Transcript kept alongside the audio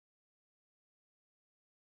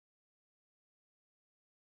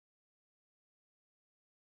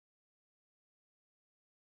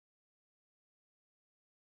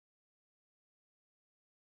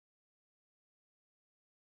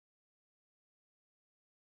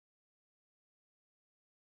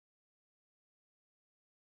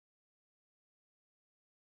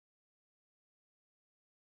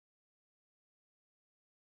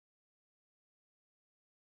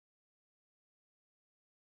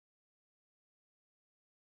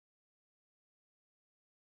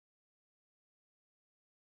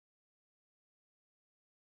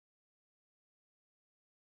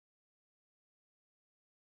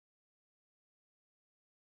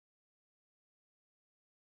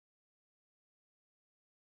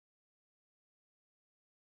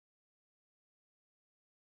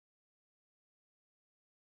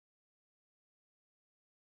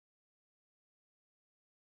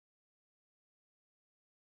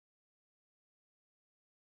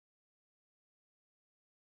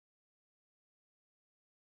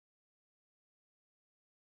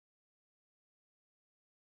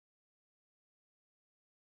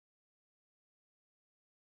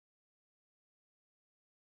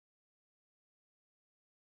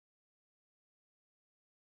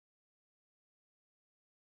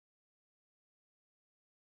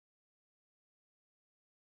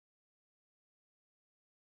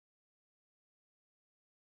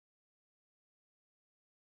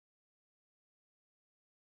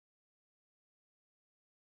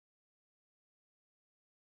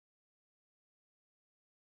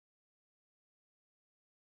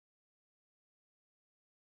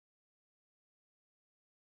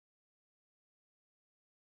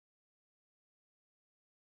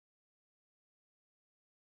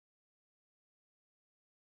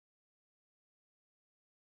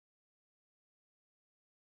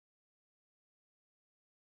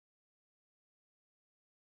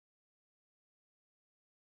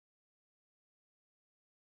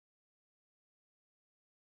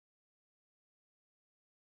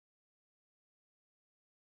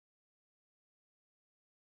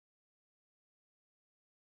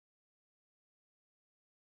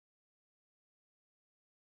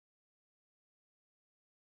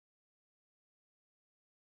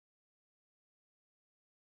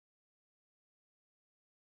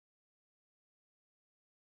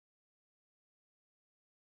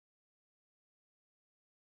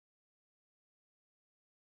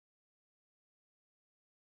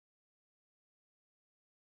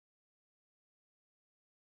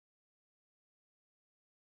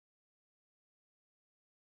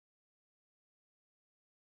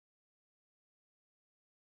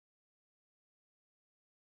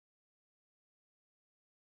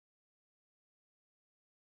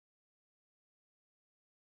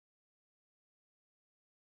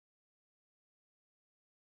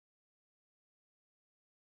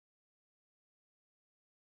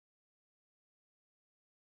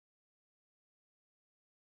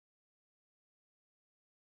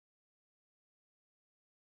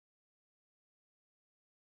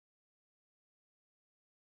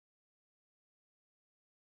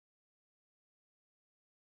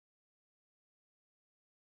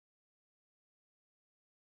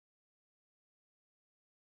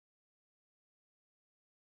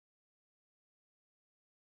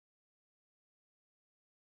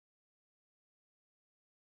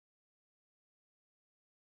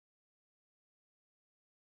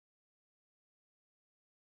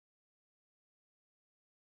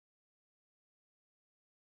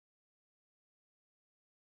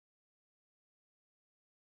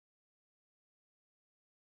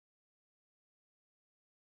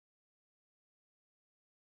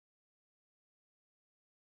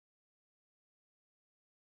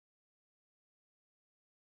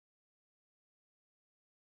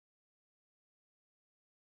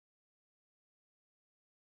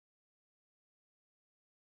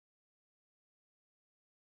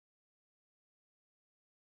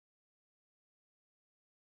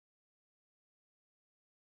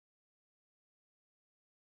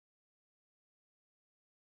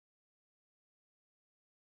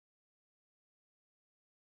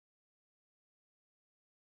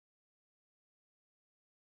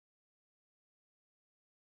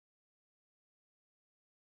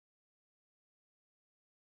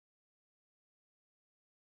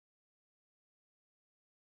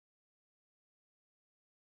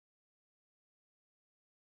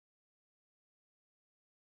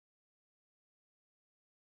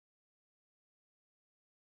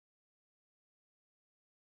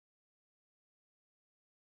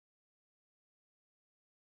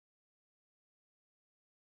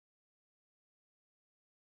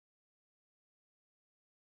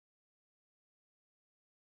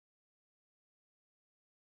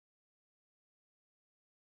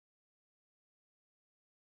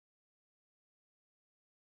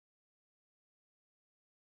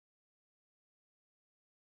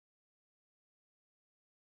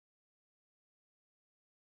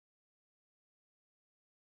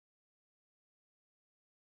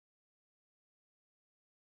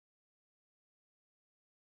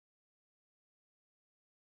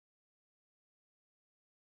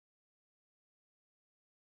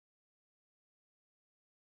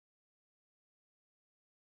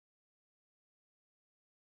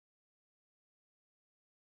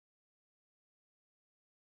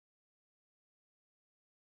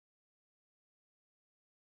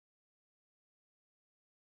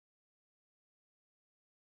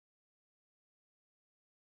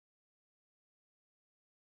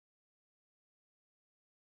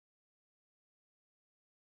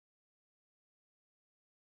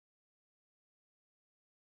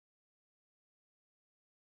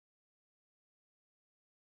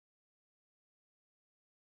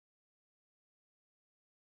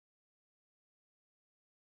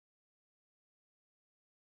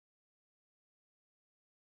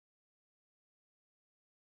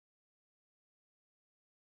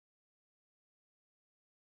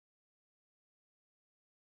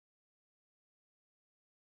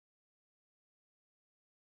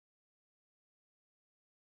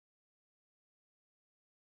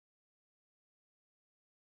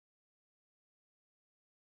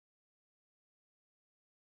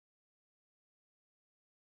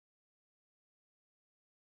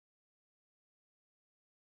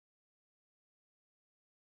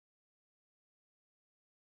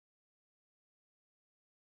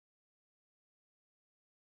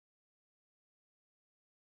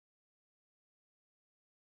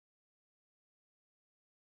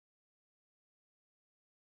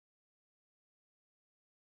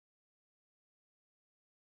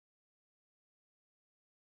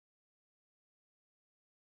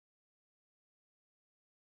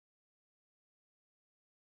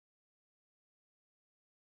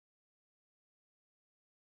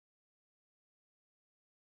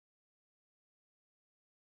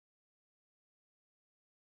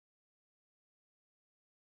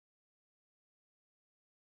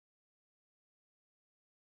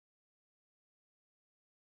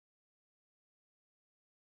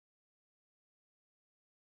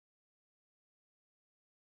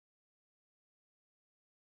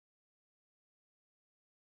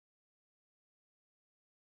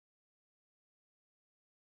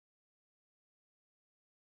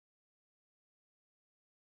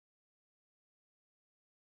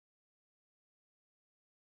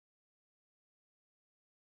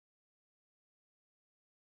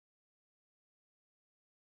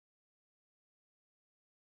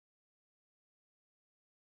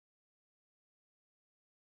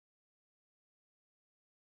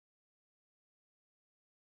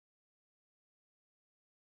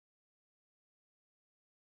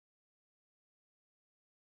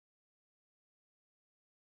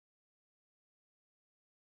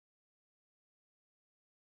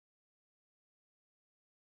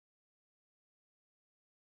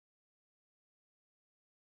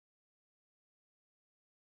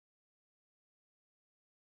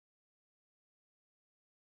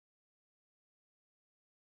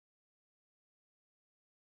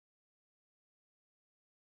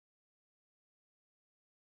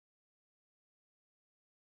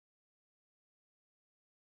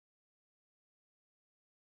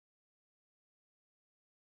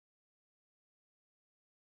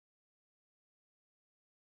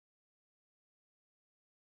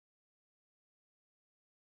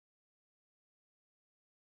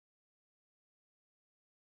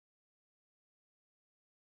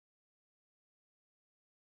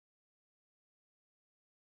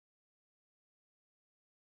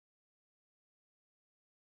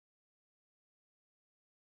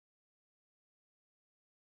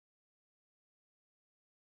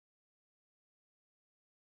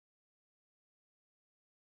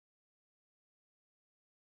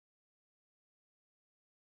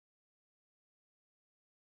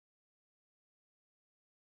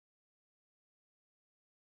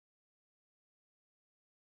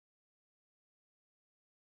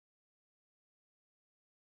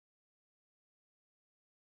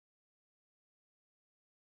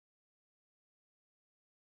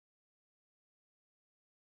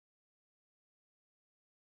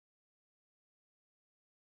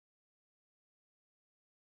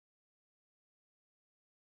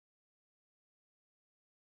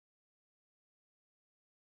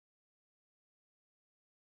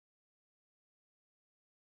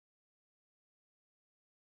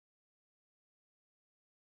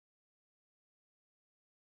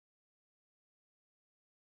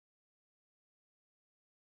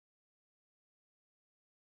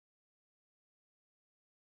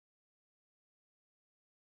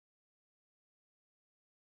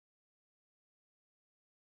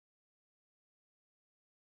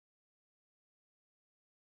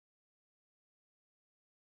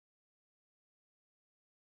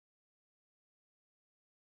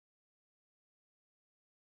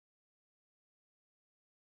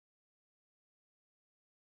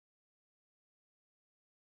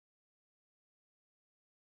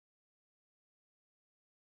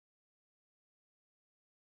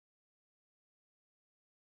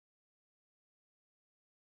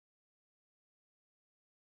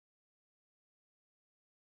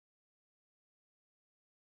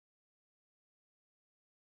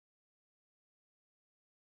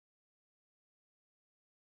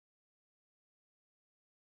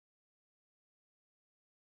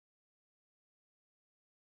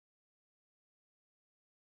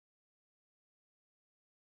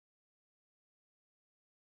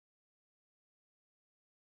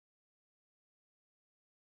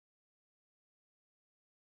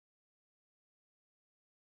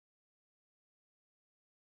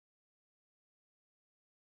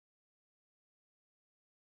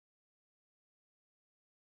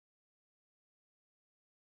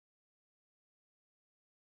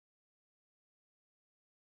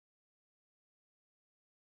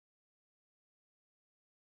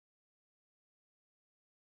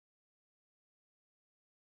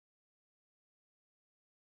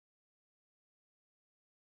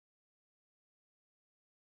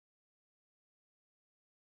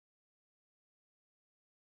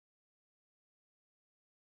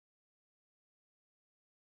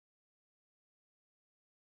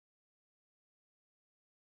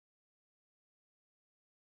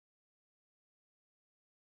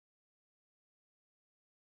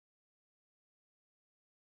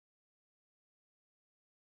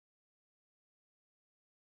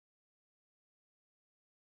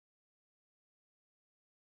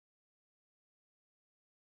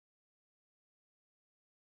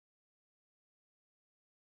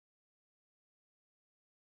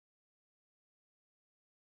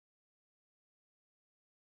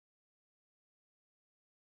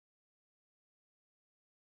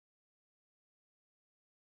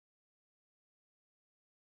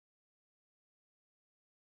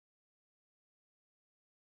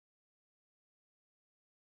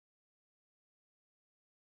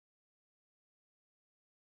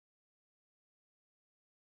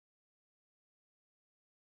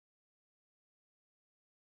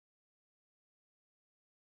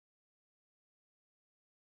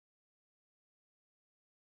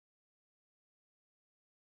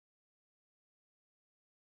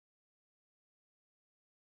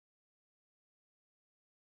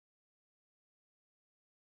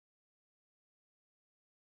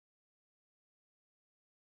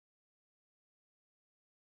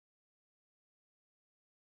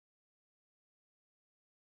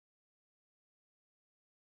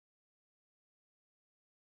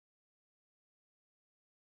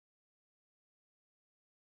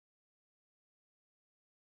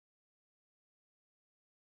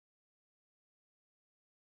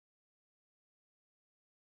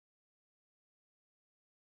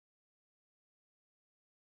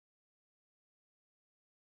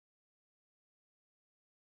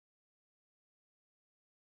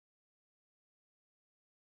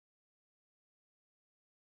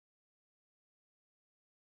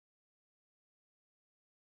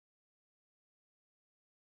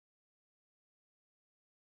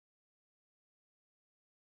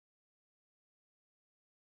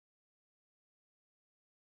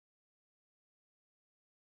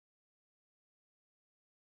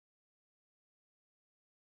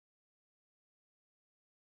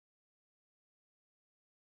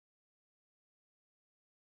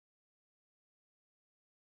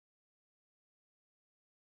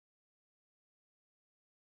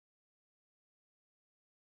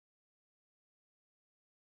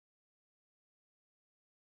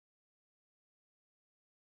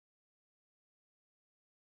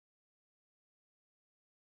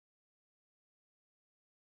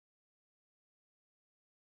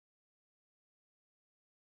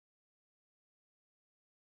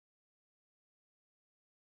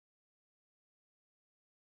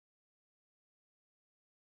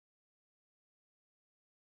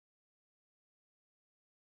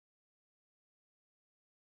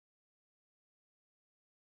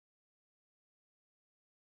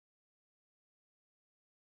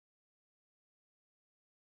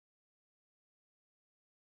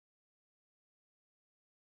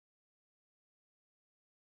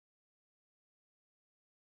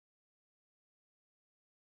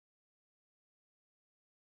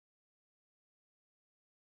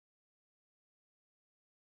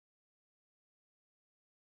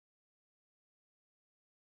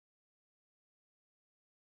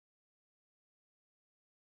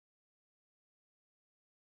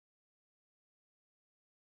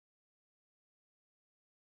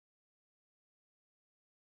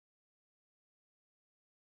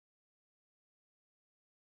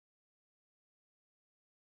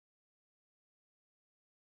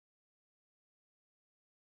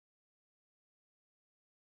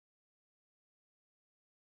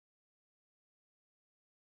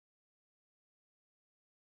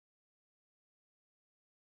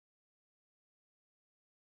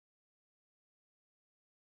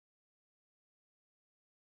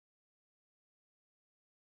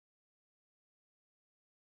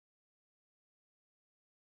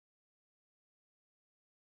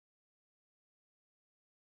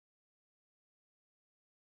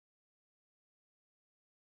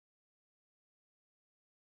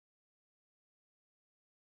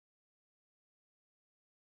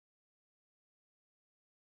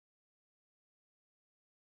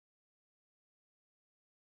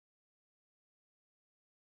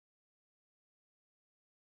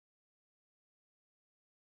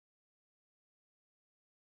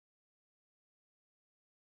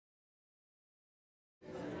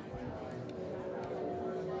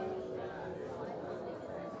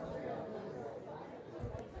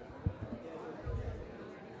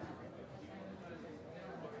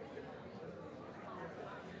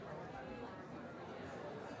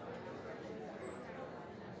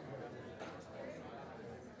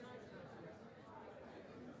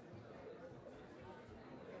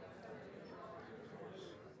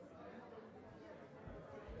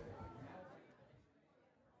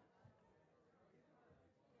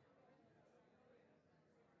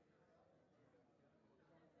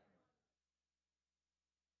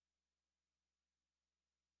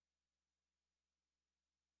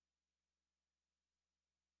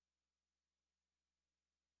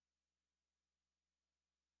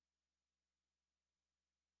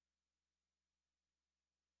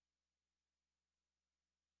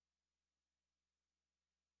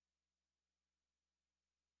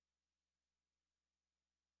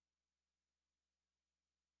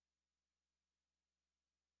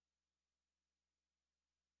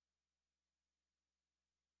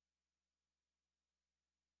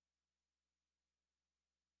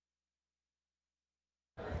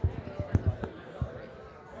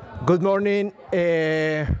Good morning.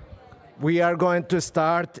 We are going to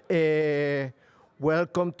start.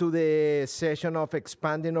 Welcome to the session of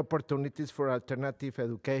Expanding Opportunities for Alternative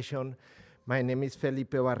Education. My name is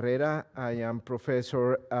Felipe Barrera. I am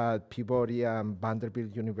professor at Peabody and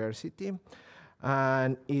Vanderbilt University.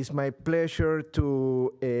 And it's my pleasure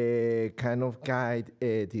to kind of guide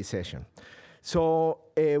this session. So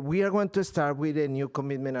we are going to start with a new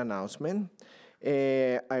commitment announcement.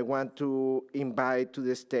 I want to invite to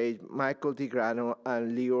the stage Michael DiGrano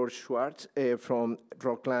and Lior Schwartz from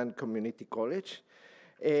Rockland Community College.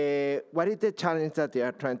 What is the challenge that they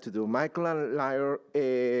are trying to do? Michael and Lior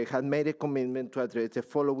have made a commitment to address the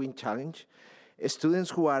following challenge. Students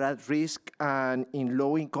who are at risk and in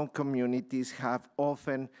low-income communities have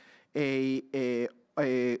often are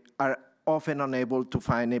often unable to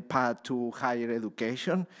find a path to higher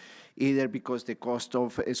education, either because the cost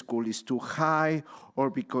of a school is too high, or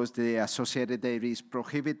because the associated debt is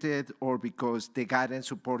prohibited, or because the guidance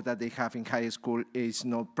support that they have in high school is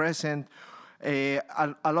not present. A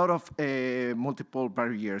lot of multiple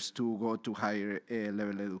barriers to go to higher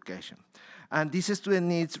level education. And this student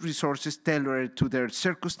needs resources tailored to their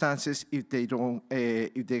circumstances if they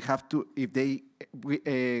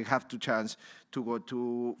have to chance to go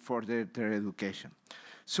to further their education.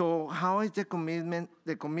 So how is the commitment?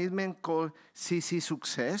 The commitment called CC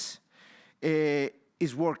Success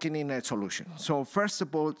is working in a solution. So first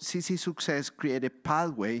of all, CC Success create a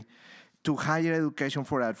pathway to higher education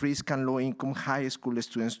for at-risk and low-income high school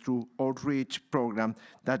students through outreach program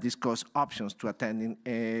that discuss options to attending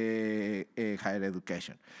a higher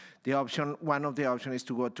education. One of the options is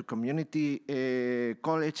to go to community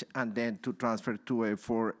college and then to transfer to a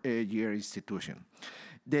four-year institution.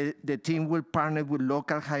 The team will partner with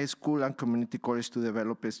local high school and community college to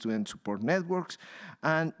develop student support networks,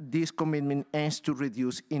 and this commitment aims to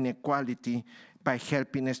reduce inequality by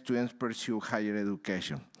helping students pursue higher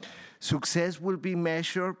education. Success will be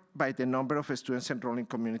measured by the number of students enrolled in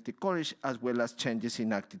community college, as well as changes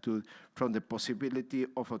in attitude from the possibility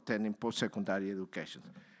of attending post-secondary education.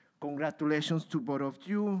 Congratulations to both of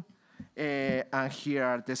you, and here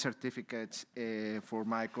are the certificates for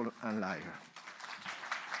Michael and Lior.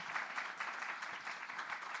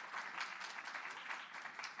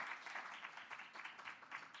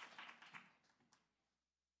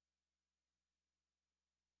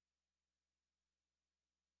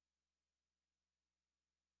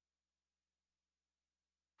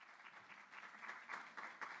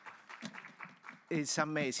 It's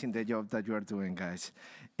amazing the job that you are doing, guys.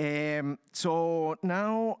 So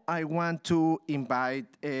now I want to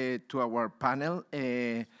invite to our panel.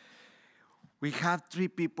 We have three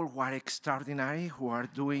people who are extraordinary, who are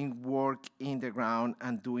doing work in the ground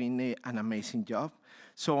and doing an amazing job.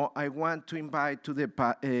 So I want to invite to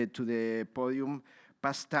the podium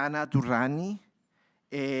Pashtana Dorani,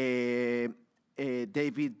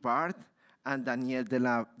 David Barth, and Danielle de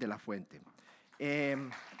la Fuente.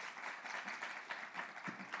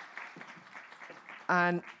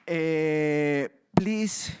 And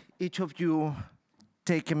please, each of you,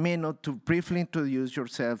 take a minute to briefly introduce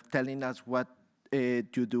yourself, telling us what you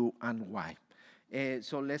do and why.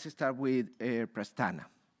 So let's start with Pashtana.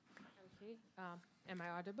 Okay, am I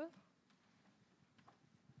audible?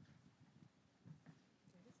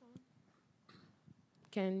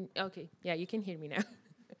 Okay, yeah, you can hear me now.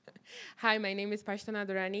 Hi, my name is Pashtana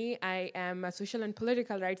Dorani. I am a social and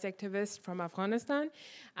political rights activist from Afghanistan.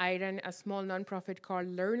 I run a small nonprofit called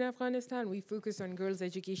Learn Afghanistan. We focus on girls'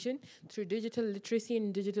 education through digital literacy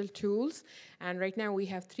and digital tools. And right now we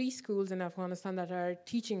have 3 schools in Afghanistan that are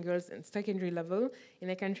teaching girls in secondary level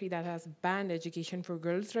in a country that has banned education for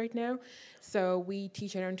girls right now. So we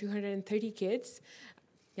teach around 230 kids,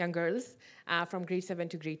 young girls, from grade 7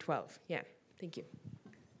 to grade 12. Yeah, thank you.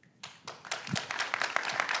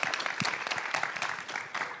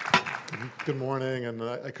 Good morning, and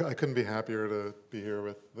I couldn't be happier to be here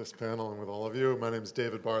with this panel and with all of you. My name is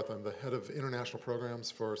David Barth. I'm the head of international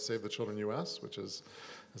programs for Save the Children US, which is,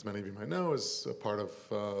 as many of you might know, is a part of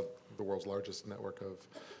the world's largest network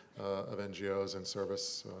of NGOs in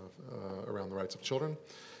service around the rights of children.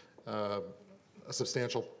 A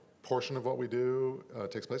substantial portion of what we do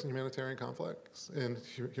takes place in humanitarian conflicts, in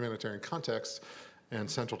humanitarian contexts. And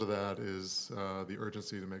central to that is the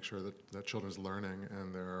urgency to make sure that children's learning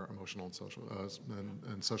and their emotional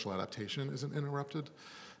and social adaptation isn't interrupted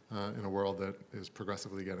in a world that is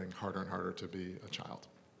progressively getting harder and harder to be a child.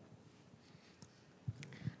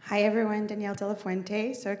 Hi everyone, Danielle de la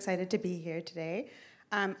Fuente. So excited to be here today.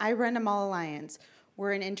 I run Amal Alliance.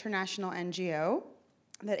 We're an international NGO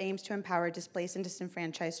that aims to empower displaced and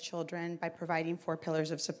disenfranchised children by providing 4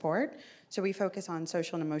 pillars of support. So we focus on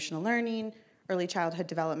social and emotional learning, early childhood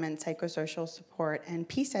development, psychosocial support, and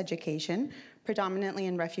peace education, predominantly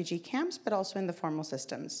in refugee camps, but also in the formal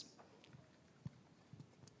systems.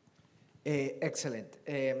 Excellent.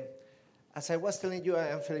 As I was telling you, I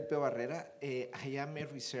am Felipe Barrera. I am a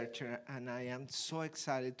researcher, and I am so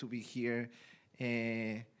excited to be here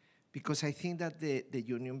because I think that the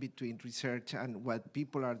union between research and what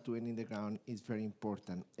people are doing in the ground is very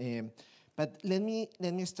important. But let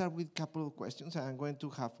me start with a couple of questions. I'm going to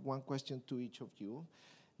have one question to each of you.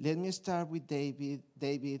 Let me start with David.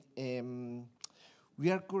 David, we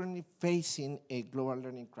are currently facing a global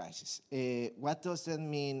learning crisis. What does that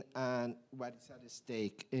mean, and what is at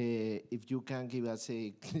stake? If you can give us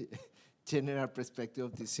a general perspective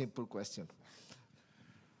of this simple question.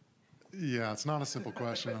 Yeah, it's not a simple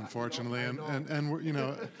question, unfortunately, and we're, you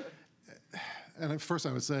know, and at first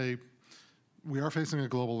I would say we are facing a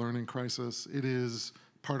global learning crisis. It is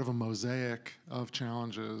part of a mosaic of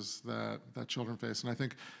challenges that children face. And I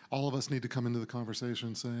think all of us need to come into the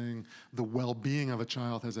conversation saying the well-being of a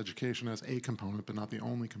child has education as a component, but not the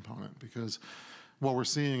only component. Because what we're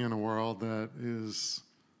seeing in a world that is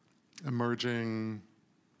emerging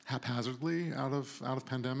haphazardly out of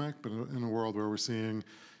pandemic, but in a world where we're seeing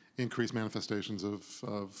increased manifestations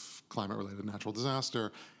of climate-related natural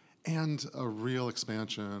disaster and a real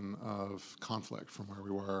expansion of conflict from where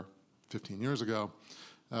we were 15 years ago,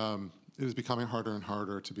 it is becoming harder and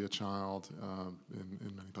harder to be a child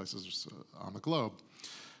in many places on the globe.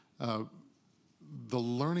 The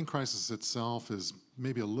learning crisis itself is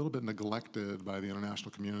maybe a little bit neglected by the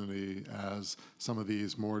international community as some of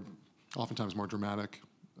these oftentimes more dramatic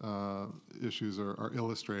issues are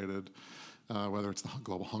illustrated, whether it's the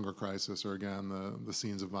global hunger crisis or, again, the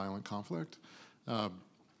scenes of violent conflict.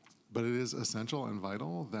 But it is essential and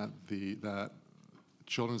vital that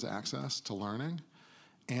children's access to learning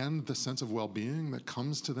and the sense of well-being that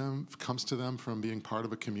comes to them from being part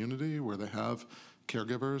of a community where they have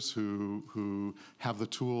caregivers who have the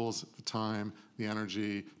tools, the time, the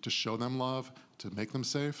energy to show them love, to make them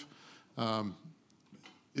safe,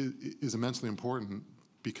 is immensely important,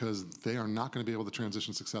 because they are not going to be able to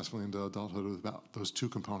transition successfully into adulthood without those two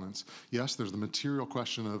components. Yes, there's the material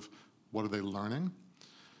question of what are they learning,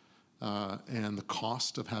 and the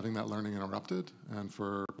cost of having that learning interrupted. And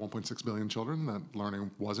for 1.6 billion children, that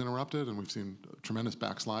learning was interrupted, and we've seen tremendous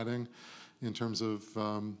backsliding in terms of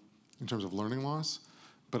learning loss,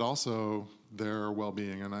 but also their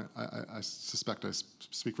well-being. And I suspect I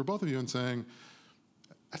speak for both of you in saying,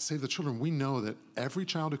 at Save the Children, we know that every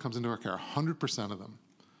child who comes into our care, 100% of them,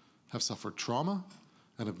 have suffered trauma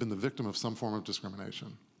and have been the victim of some form of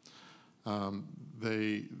discrimination.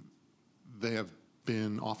 They have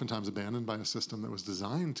been oftentimes abandoned by a system that was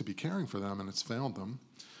designed to be caring for them, and it's failed them.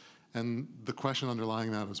 And the question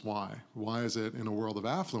underlying that is why? Why is it in a world of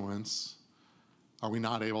affluence are we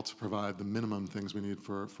not able to provide the minimum things we need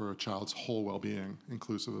for a child's whole well-being,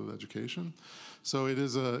 inclusive of education? So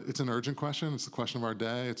it's an urgent question. It's the question of our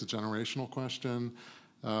day. It's a generational question.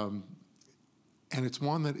 And it's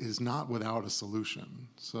one that is not without a solution.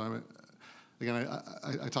 So again,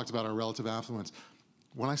 I talked about our relative affluence.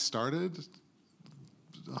 When I started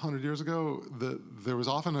 100 years ago, there was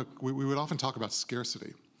often we would often talk about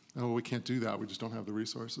scarcity. Oh, we can't do that. We just don't have the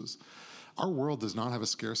resources. Our world does not have a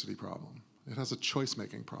scarcity problem. It has a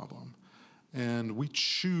choice-making problem. And we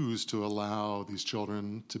choose to allow these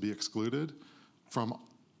children to be excluded from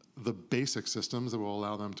the basic systems that will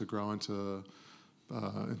allow them to grow into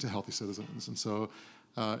healthy citizens. And so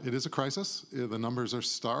it is a crisis. The numbers are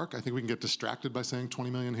stark. I think we can get distracted by saying 20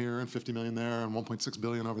 million here and 50 million there and 1.6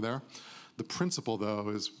 billion over there. The principle, though,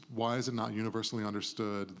 is why is it not universally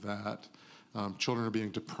understood that children are being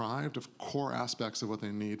deprived of core aspects of what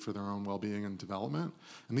they need for their own well-being and development?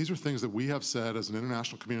 And these are things that we have said as an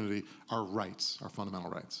international community are rights, are fundamental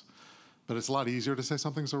rights. But it's a lot easier to say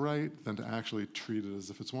something's a right than to actually treat it as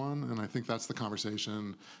if it's one. And I think that's the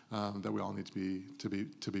conversation that we all need to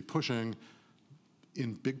be pushing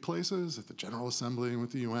in big places, at the General Assembly and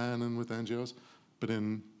with the UN and with NGOs, but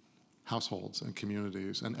in households and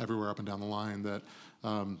communities and everywhere up and down the line, that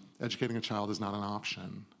educating a child is not an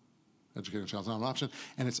option. Educating a child is not an option,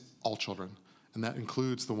 and it's all children. And that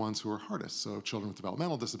includes the ones who are hardest, so children with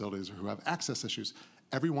developmental disabilities or who have access issues.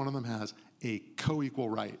 Every one of them has a co-equal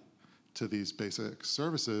right to these basic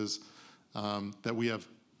services that we have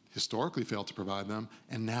historically failed to provide them,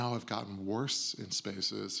 and now have gotten worse in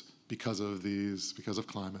spaces because of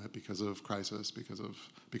climate, because of crisis, because of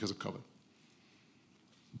COVID.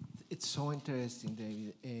 it's so interesting,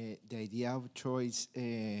 David. The idea of choice,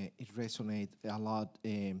 it resonates a lot.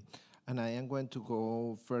 And I am going to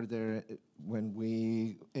go further when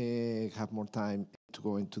we have more time to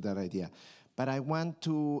go into that idea. But I want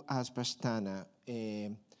to ask Pashtana,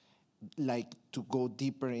 like to go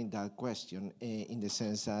deeper in that question, in the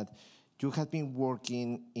sense that you have been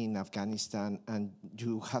working in Afghanistan and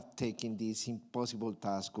you have taken this impossible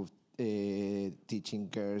task of teaching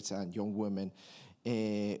girls and young women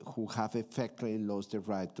who have effectively lost the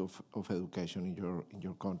right of education in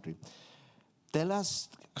your country. Tell us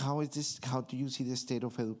how do you see the state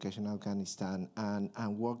of education in Afghanistan, and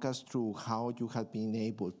walk us through how you have been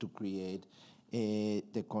able to create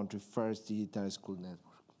the country's first digital school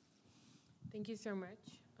network. Thank you so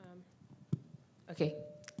much. Okay,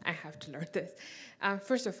 I have to learn this.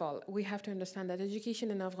 First of all, we have to understand that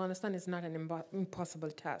education in Afghanistan is not an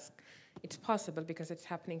impossible task. It's possible because it's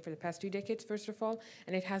happening for the past 2 decades, first of all,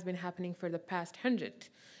 and it has been happening for the past 100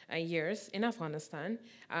 years in Afghanistan.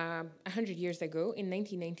 100 years ago, in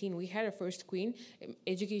 1919, we had our first queen,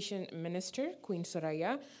 education minister, Queen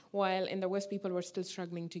Soraya, while in the West, people were still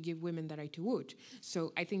struggling to give women the right to vote.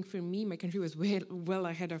 So I think for me, my country was well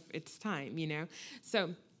ahead of its time, you know.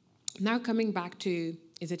 So now coming back to,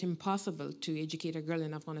 is it impossible to educate a girl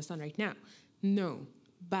in Afghanistan right now? No.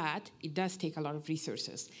 But it does take a lot of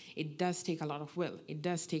resources. It does take a lot of will. It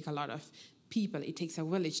does take a lot of people. It takes a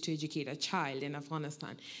village to educate a child in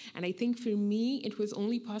Afghanistan. And I think for me, it was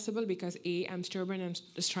only possible because A, I'm stubborn and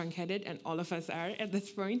strong-headed, and all of us are at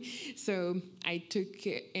this point. So I took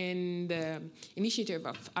in the initiative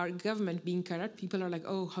of our government being corrupt. People are like,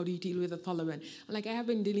 oh, how do you deal with the Taliban? I'm like, I have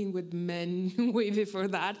been dealing with men way before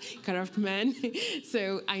that, corrupt men.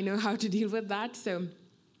 So I know how to deal with that. So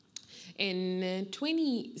in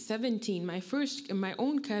 2017, my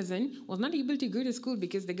own cousin was not able to go to school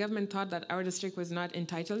because the government thought that our district was not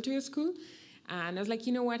entitled to a school. And I was like,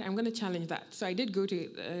 you know what, I'm going to challenge that. So I did go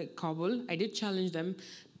to Kabul. I did challenge them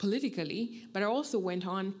politically, but I also went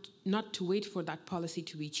on not to wait for that policy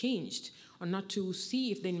to be changed or not to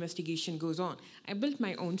see if the investigation goes on. I built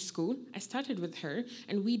my own school. I started with her,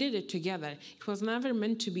 and we did it together. It was never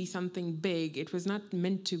meant to be something big. It was not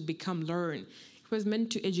meant to become learn. Was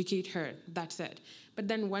meant to educate her, that's it. But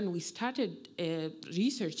then when we started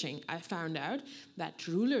researching, I found out that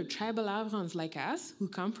rural tribal Afghans like us, who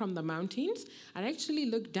come from the mountains, are actually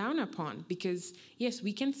looked down upon because, yes,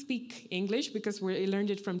 we can speak English because we learned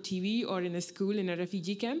it from TV or in a school in a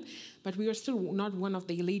refugee camp, but we are still not one of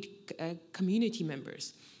the elite community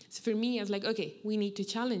members. So for me, I was like, okay, we need to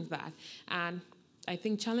challenge that. And I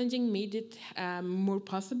think challenging made it more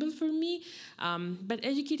possible for me. But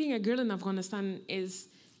educating a girl in Afghanistan is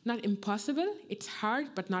not impossible. It's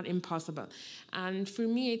hard, but not impossible. And for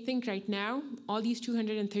me, I think right now, all these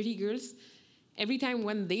 230 girls, every time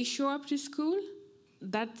when they show up to school,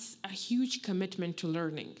 that's a huge commitment to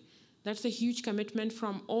learning. That's a huge commitment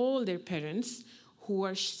from all their parents who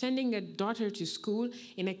are sending a daughter to school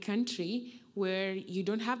in a country where you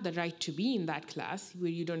don't have the right to be in that class,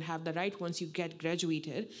 where you don't have the right, once you get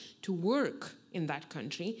graduated, to work in that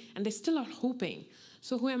country, and they still are hoping.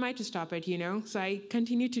 So who am I to stop it, you know? So I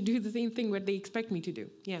continue to do the same thing what they expect me to do,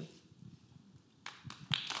 yeah.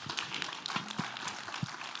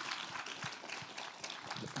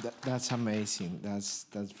 That's amazing. That's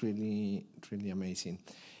really, really amazing.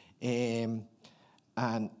 And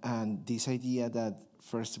this idea that,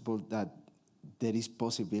 first of all, that there is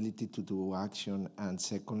possibility to do action, and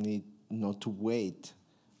secondly, not to wait,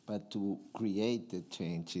 but to create the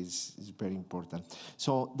change is very important.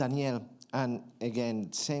 So, Danielle, and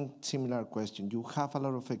again, similar question. You have a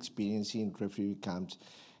lot of experience in refugee camps.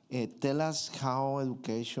 Tell us how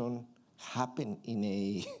education happened in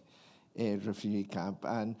a refugee camp,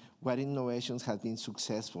 and what innovations have been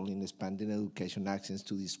successful in expanding education access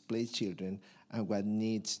to displaced children, and what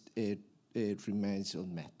needs remains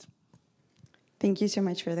unmet. Thank you so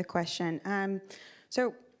much for the question.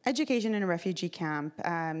 So education in a refugee camp,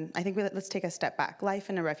 I think let's take a step back. Life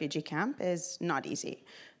in a refugee camp is not easy.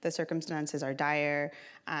 The circumstances are dire.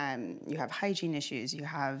 You have hygiene issues. You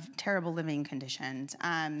have terrible living conditions.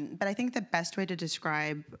 But I think the best way to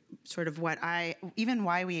describe sort of even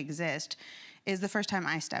why we exist is the first time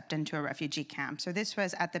I stepped into a refugee camp. So this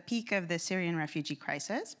was at the peak of the Syrian refugee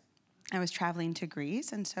crisis. I was traveling to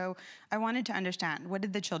Greece, and so I wanted to understand, what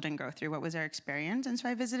did the children go through? What was their experience? And so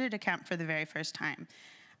I visited a camp for the very first time.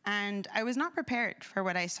 And I was not prepared for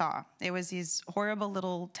what I saw. It was these horrible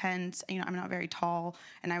little tents. You know, I'm not very tall,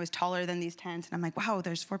 and I was taller than these tents. And I'm like, wow,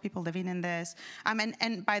 there's 4 people living in this.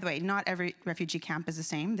 And by the way, not every refugee camp is the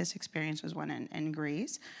same. This experience was one in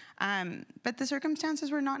Greece. But the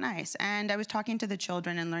circumstances were not nice. And I was talking to the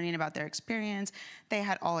children and learning about their experience. They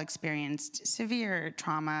had all experienced severe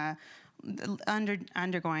trauma,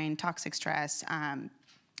 undergoing toxic stress,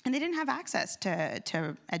 and they didn't have access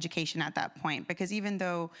to education at that point, because even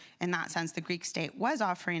though in that sense the Greek state was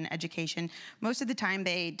offering education, most of the time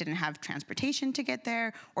they didn't have transportation to get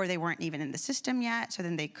there, or they weren't even in the system yet, so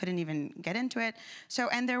then they couldn't even get into it. So,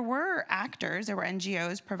 and there were actors, there were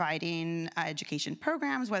NGOs providing education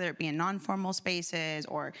programs, whether it be in non-formal spaces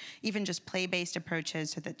or even just play-based approaches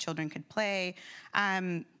so that children could play.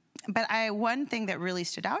 But one thing that really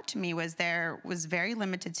stood out to me was there was very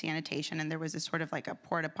limited sanitation, and there was this sort of like a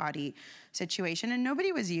porta potty situation, and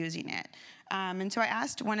nobody was using it. And so I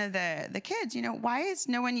asked one of the kids, you know, why is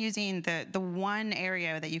no one using the one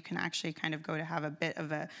area that you can actually kind of go to have a bit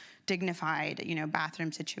of a dignified, you know,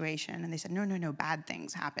 bathroom situation? And they said, no, bad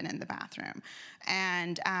things happen in the bathroom.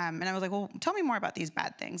 And I was like, well, tell me more about these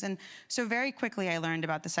bad things. And so very quickly I learned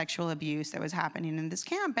about the sexual abuse that was happening in this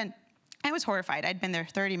camp, and I was horrified. I'd been there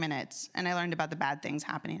 30 minutes, and I learned about the bad things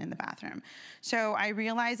happening in the bathroom. So I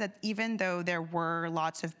realized that even though there were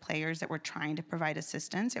lots of players that were trying to provide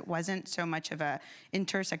assistance, it wasn't so much of a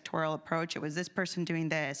intersectoral approach. It was this person doing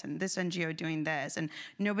this and this NGO doing this, and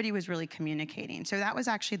nobody was really communicating. So that was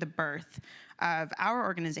actually the birth of our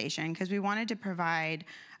organization, because we wanted to provide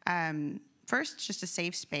first, just a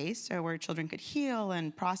safe space, so where children could heal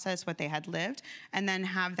and process what they had lived, and then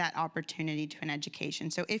have that opportunity to an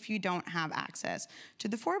education. So if you don't have access to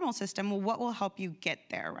the formal system, well, what will help you get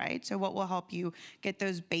there, right? So what will help you get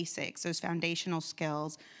those basics, those foundational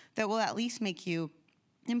skills that will at least make you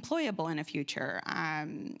employable in a future,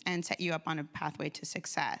 and set you up on a pathway to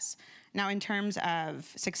success. Now, in terms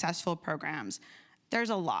of successful programs, there's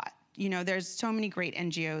a lot. You know, there's so many great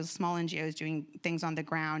NGOs, small NGOs doing things on the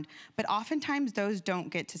ground, but oftentimes those don't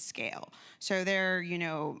get to scale. So they're, you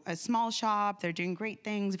know, a small shop, they're doing great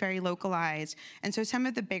things, very localized. And so some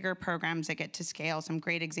of the bigger programs that get to scale, some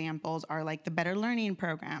great examples are like the Better Learning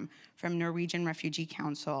Program from Norwegian Refugee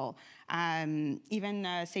Council, even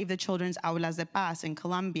Save the Children's Aulas de Paz in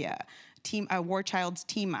Colombia, War Child's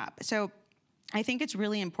Team Up. So I think it's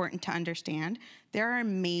really important to understand there are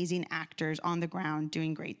amazing actors on the ground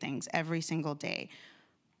doing great things every single day,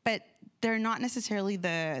 but they're not necessarily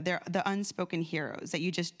they're the unspoken heroes that you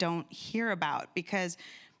just don't hear about, because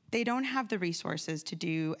they don't have the resources to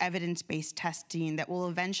do evidence-based testing that will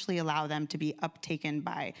eventually allow them to be uptaken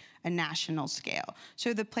by a national scale.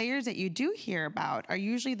 So the players that you do hear about are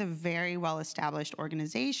usually the very well-established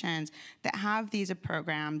organizations that have these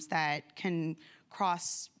programs that can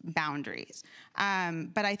cross boundaries.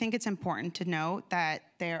 But I think it's important to note that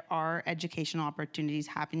there are educational opportunities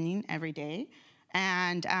happening every day,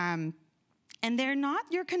 and they're not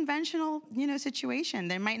your conventional, you know, situation.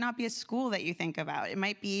 There might not be a school that you think about. It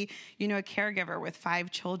might be, you know, a caregiver with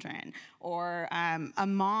 5 children, or a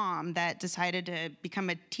mom that decided to become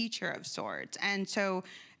a teacher of sorts. And so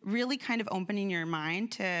really kind of opening your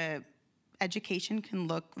mind to education can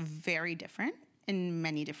look very different in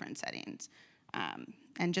many different settings.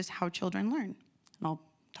 And just how children learn. And I'll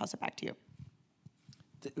toss it back to you.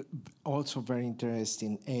 Also very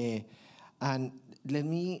interesting. And let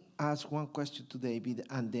me ask one question to David,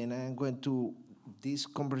 and then I'm going to, this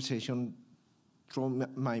conversation through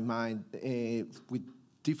my mind with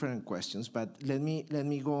different questions, but let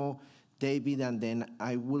me go, David, and then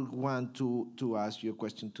I will want to ask you a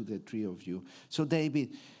question to the 3 of you. So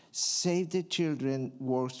David, Save the Children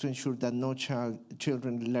works to ensure that no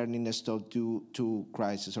children learning stop due to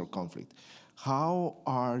crisis or conflict. How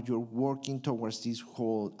are you working towards this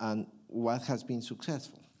goal, and what has been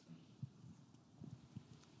successful?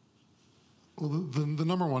 Well, the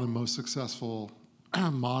number one and most successful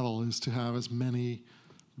model is to have as many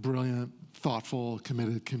brilliant, thoughtful,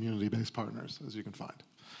 committed, community-based partners as you can find.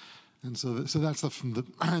 And so that's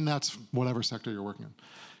and that's whatever sector you're working in.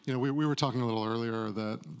 You know, we were talking a little earlier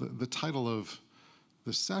that the title of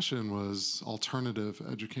the session was alternative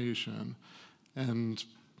education, and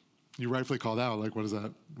you rightfully called out, like, what does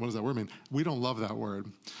that word mean? We don't love that word.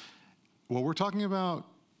 What we're talking about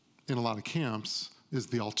in a lot of camps is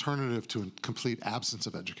the alternative to a complete absence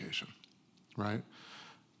of education, right?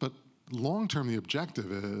 But long-term, the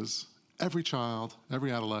objective is every child,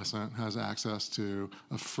 every adolescent has access to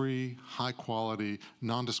a free, high-quality,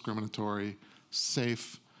 non-discriminatory,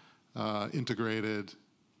 safe, integrated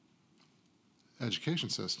education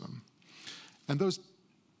system. And those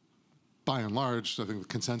by and large, I think the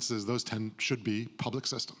consensus is those should be public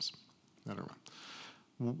systems that are run.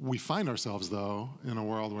 We find ourselves, though, in a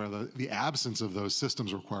world where the absence of those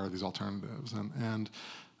systems require these alternatives. And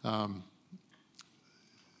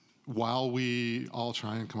while we all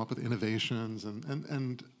try and come up with innovations,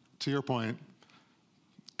 and to your point,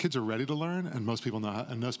 kids are ready to learn, and most people know,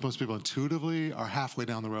 and most people intuitively are halfway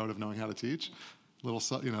down the road of knowing how to teach.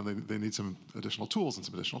 They need some additional tools and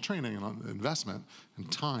some additional training and investment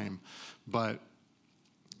and time, but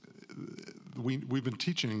we've been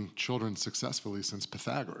teaching children successfully since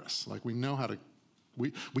Pythagoras. Like, we know how to,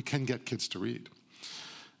 we can get kids to read.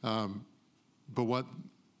 But what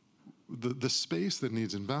the space that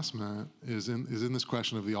needs investment is in this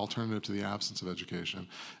question of the alternative to the absence of education,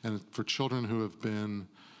 and for children who have been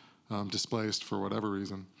displaced for whatever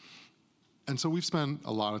reason. And so we've spent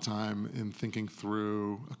a lot of time in thinking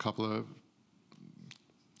through a couple of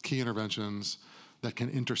key interventions that can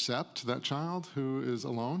intercept that child who is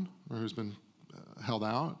alone or who's been held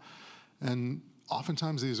out. And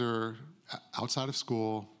oftentimes these are outside of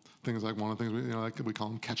school, things like one of the things, like we call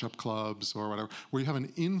them catch-up clubs or whatever, where you have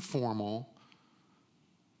an informal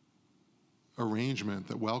arrangement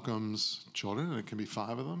that welcomes children, and it can be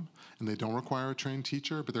 5 of them, and they don't require a trained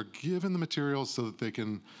teacher, but they're given the materials so that they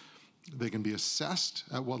can be assessed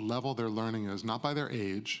at what level their learning is, not by their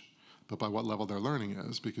age, but by what level their learning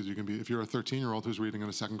is. Because you can be, if you're a 13-year-old who's reading at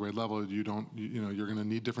a 2nd grade level, you're going to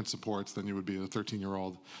need different supports than you would be a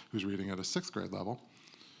 13-year-old who's reading at a 6th grade level.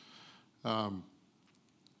 And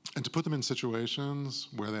to put them in situations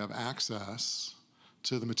where they have access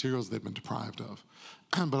to the materials they've been deprived of,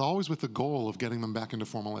 but always with the goal of getting them back into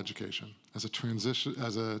formal education as a transition,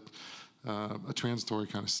 as a transitory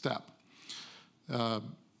kind of step.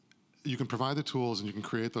 You can provide the tools and you can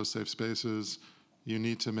create those safe spaces. You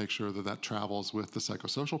need to make sure that that travels with the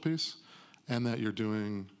psychosocial piece, and that you're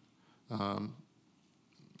doing a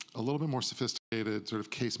little bit more sophisticated sort of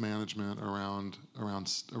case management around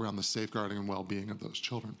the safeguarding and well-being of those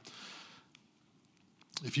children.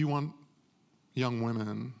 If you want young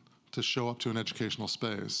women to show up to an educational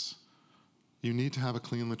space, you need to have a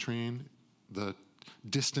clean latrine. The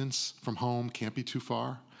distance from home can't be too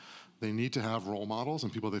far. They need to have role models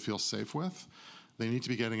and people they feel safe with. They need to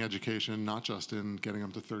be getting education, not just in getting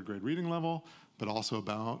them to 3rd grade reading level, but also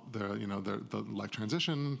about their life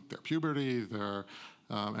transition, their puberty,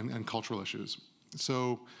 and cultural issues.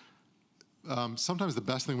 So sometimes the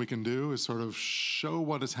best thing we can do is sort of show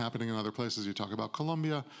what is happening in other places. You talk about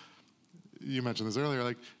Colombia. You mentioned this earlier.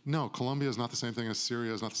 Like, no, Colombia is not the same thing as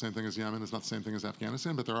Syria, is not the same thing as Yemen, is not the same thing as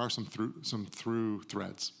Afghanistan, but there are some through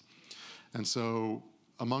threads. And so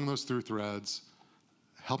among those through threads,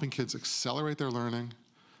 helping kids accelerate their learning,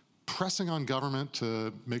 pressing on government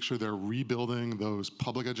to make sure they're rebuilding those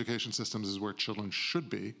public education systems is where children should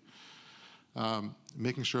be,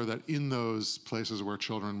 making sure that in those places where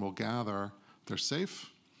children will gather, they're safe,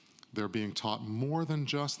 they're being taught more than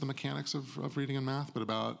just the mechanics of reading and math, but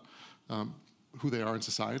about who they are in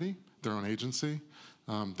society, their own agency,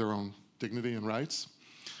 their own dignity and rights.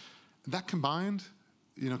 That combined,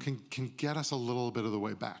 can get us a little bit of the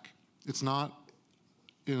way back. It's not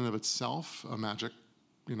in and of itself a magic,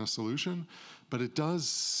 solution, but it does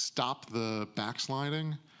stop the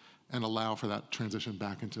backsliding and allow for that transition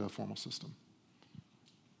back into a formal system.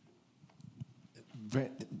 Very,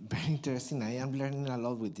 very interesting. I am learning a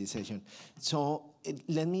lot with this session. So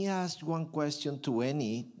let me ask one question to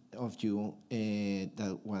any of you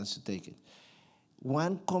that wants to take it.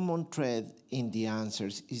 One common thread in the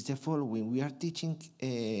answers is the following. We are teaching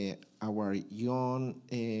our young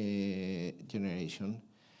generation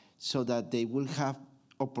so that they will have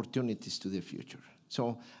opportunities to the future.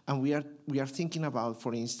 So, and we are thinking about,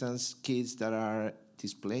 for instance, kids that are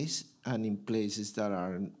displaced and in places that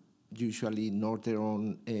are usually not their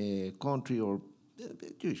own country, or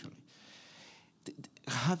usually.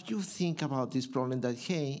 Have you think about this problem that,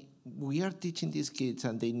 hey, we are teaching these kids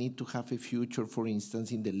and they need to have a future, for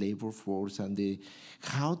instance, in the labor force, and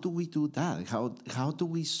how do we do that? How do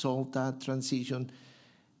we solve that transition?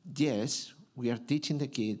 Yes, we are teaching the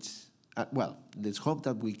kids. Well, let's hope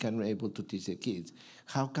that we can be able to teach the kids.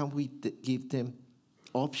 How can we give them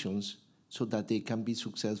options so that they can be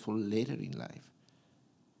successful later in life?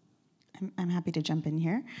 I'm happy to jump in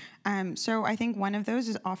here. So I think one of those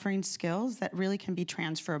is offering skills that really can be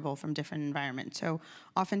transferable from different environments. So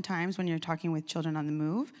oftentimes when you're talking with children on the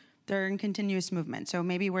move, They're in continuous movement. So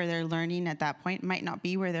maybe where they're learning at that point might not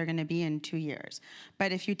be where they're going to be in 2 years.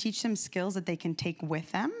 But if you teach them skills that they can take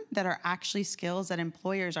with them, that are actually skills that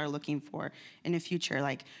employers are looking for in the future,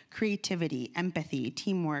 like creativity, empathy,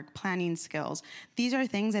 teamwork, planning skills, these are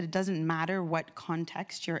things that it doesn't matter what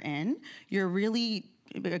context you're in, you're really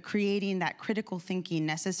creating that critical thinking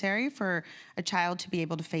necessary for a child to be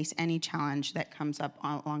able to face any challenge that comes up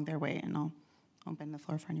along their way. And I'll open the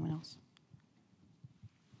floor for anyone else.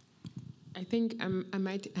 I think I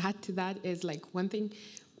might add to that is like one thing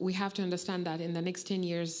we have to understand that in the next 10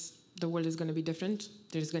 years, the world is going to be different.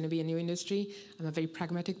 There's going to be a new industry. I'm a very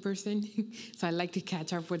pragmatic person, so I like to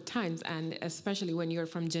catch up with times. And especially when you're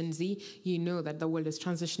from Gen Z, you know that the world is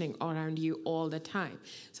transitioning around you all the time.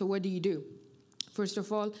 So what do? First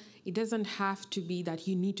of all, it doesn't have to be that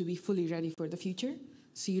you need to be fully ready for the future,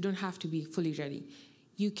 so you don't have to be fully ready.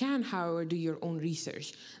 You can, however, do your own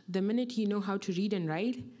research. The minute you know how to read and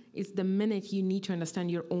write, it's the minute you need to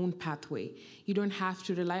understand your own pathway. You don't have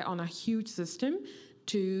to rely on a huge system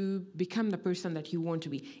to become the person that you want to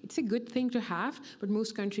be. It's a good thing to have, but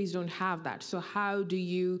most countries don't have that. So how do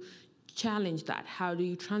you challenge that? How do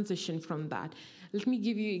you transition from that? Let me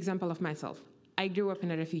give you an example of myself. I grew up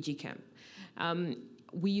in a refugee camp.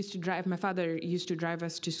 My father used to drive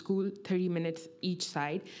us to school 30 minutes each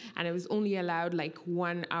side, and I was only allowed like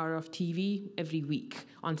 1 hour of TV every week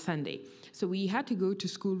on Sunday. So we had to go to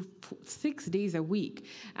school 6 days a week,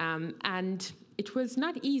 and it was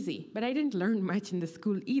not easy, but I didn't learn much in the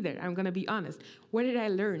school either, I'm gonna be honest. What did I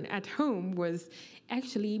learn at home was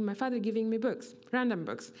actually my father giving me books, random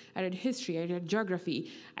books. I read history, I read geography.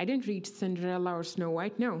 I didn't read Cinderella or Snow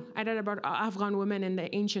White, no. I read about Afghan women in the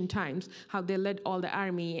ancient times, how they led all the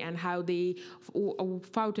army and how they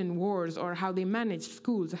fought in wars, or how they managed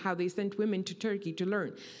schools, how they sent women to Turkey to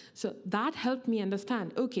learn. So that helped me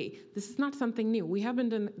understand, okay, this is not something new. We have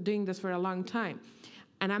been doing this for a long time.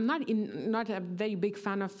 And I'm not a very big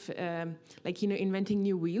fan of inventing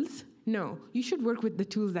new wheels. No, you should work with the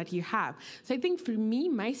tools that you have. So I think for me,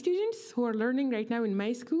 my students who are learning right now in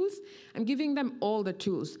my schools, I'm giving them all the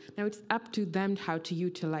tools. Now it's up to them how to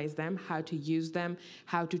utilize them, how to use them,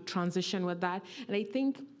 how to transition with that. And I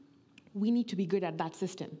think we need to be good at that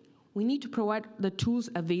system. We need to provide the tools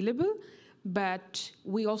available, but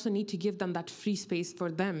we also need to give them that free space for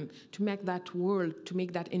them to make that world, to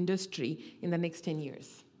make that industry in the next 10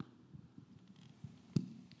 years.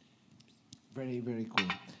 Very, very cool.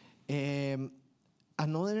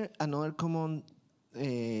 Another common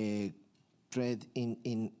thread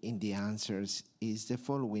in the answers is the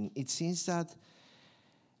following. It seems that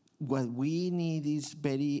what we need is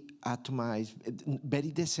very atomized,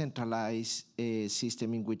 very decentralized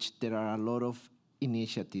system in which there are a lot of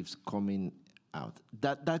initiatives coming out.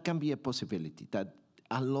 That can be a possibility. That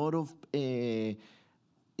a lot of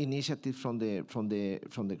initiatives from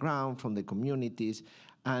the ground, from the communities,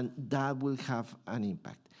 and that will have an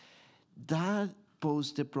impact. That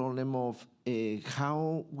poses the problem of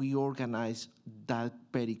how we organize that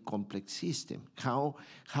very complex system. How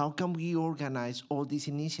can we organize all these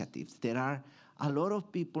initiatives? There are a lot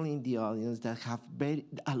of people in the audience that have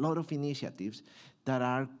a lot of initiatives that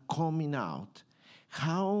are coming out.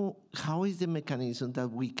 How is the mechanism that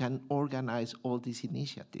we can organize all these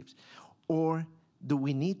initiatives? Or do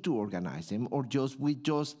we need to organize them, or we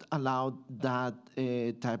just allow that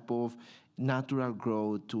type of natural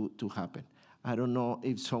growth to happen? I don't know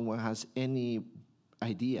if someone has any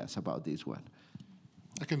ideas about this one.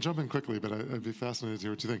 I can jump in quickly, but I'd be fascinated to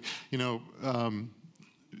hear what you think. You know,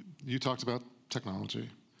 you talked about technology.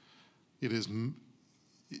 It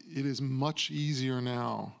is much easier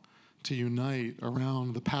now to unite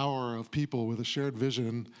around the power of people with a shared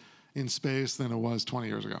vision in space than it was 20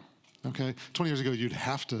 years ago. Okay, 20 years ago, you'd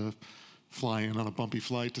have to fly in on a bumpy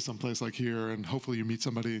flight to some place like here, and hopefully you meet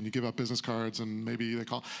somebody and you give out business cards, and maybe they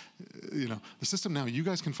call. You know, the system now, you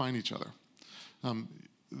guys can find each other.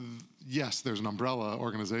 Yes, there's an umbrella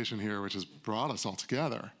organization here which has brought us all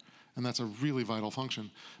together, and that's a really vital function.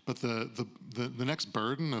 But the next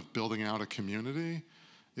burden of building out a community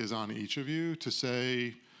is on each of you to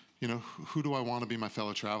say, you know, who do I want to be my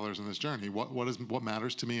fellow travelers in this journey? What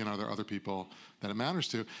matters to me, and are there other people that it matters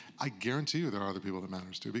to? I guarantee you there are other people that it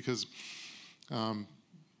matters to, because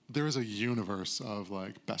there is a universe of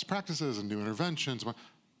like best practices and new interventions.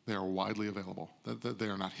 They are widely available. They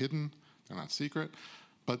are not hidden. They're not secret.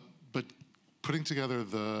 But putting together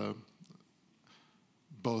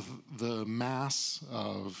both the mass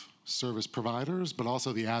of service providers, but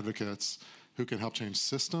also the advocates who can help change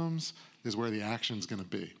systems is where the action's going to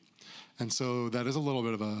be. And so that is a little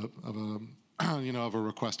bit of a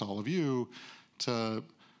request to all of you to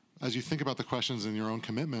as you think about the questions in your own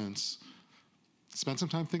commitments, spend some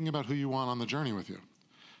time thinking about who you want on the journey with you.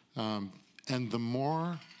 And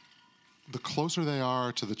the closer they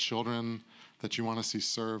are to the children that you want to see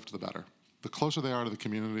served, the better. The closer they are to the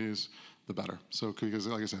communities, the better. So, because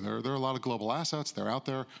like I said, there are a lot of global assets. They're out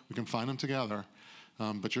there. We can find them together.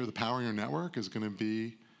 But the power in your network is going to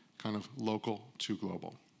be kind of local to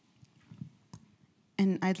global.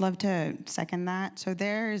 And I'd love to second that. So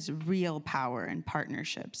there's real power in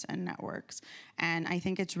partnerships and networks. And I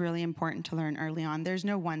think it's really important to learn early on. There's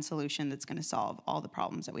no one solution that's going to solve all the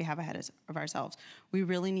problems that we have ahead of ourselves. We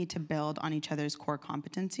really need to build on each other's core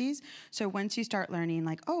competencies. So once you start learning,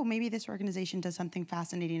 like, oh, maybe this organization does something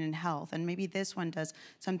fascinating in health, and maybe this one does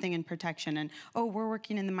something in protection, and oh, we're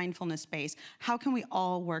working in the mindfulness space. How can we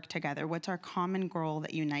all work together? What's our common goal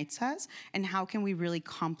that unites us? And how can we really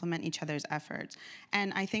complement each other's efforts?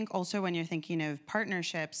 And I think also when you're thinking of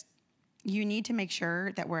partnerships, you need to make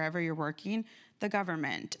sure that wherever you're working, the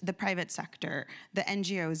government, the private sector, the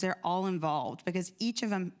NGOs, they're all involved because each of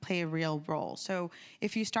them play a real role. So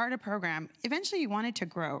if you start a program, eventually you want it to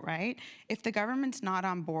grow, right? If the government's not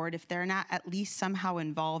on board, if they're not at least somehow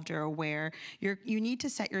involved or aware, you need to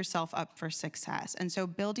set yourself up for success. And so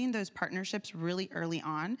building those partnerships really early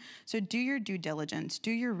on. So do your due diligence, do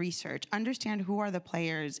your research, understand who are the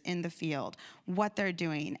players in the field, what they're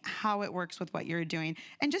doing, how it works with what you're doing,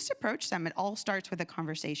 and just approach them. It all starts with a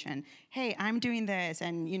conversation. Hey, I'm doing this,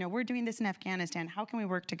 and we're doing this in Afghanistan. How can we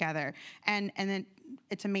work together? And then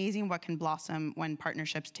it's amazing what can blossom when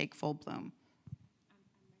partnerships take full bloom.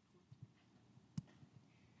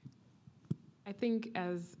 I think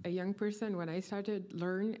as a young person, when I started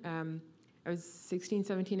learn, I was 16,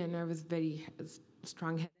 17, and I was very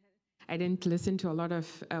strong-headed. I didn't listen to a lot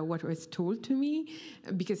of what was told to me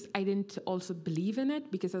because I didn't also believe in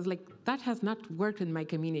it, because I was like, that has not worked in my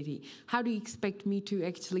community. How do you expect me to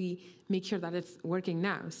actually make sure that it's working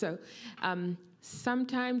now? So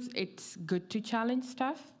sometimes it's good to challenge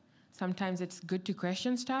stuff. Sometimes it's good to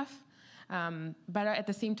question stuff. But at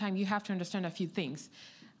the same time, you have to understand a few things.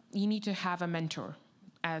 You need to have a mentor.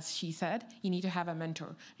 As she said, you need to have a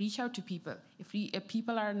mentor. Reach out to people. If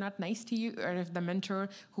people are not nice to you, or if the mentor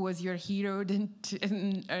who was your hero didn't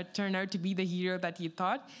turn out to be the hero that you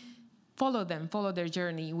thought, follow them, follow their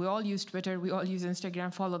journey. We all use Twitter, we all use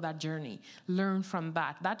Instagram, follow that journey. Learn from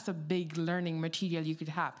that. That's a big learning material you could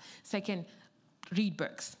have. Second, read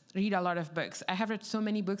books. Read a lot of books. I have read so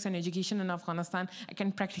many books on education in Afghanistan, I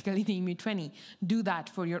can practically name you 20. Do that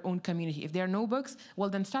for your own community. If there are no books, well,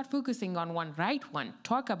 then start focusing on one. Write one.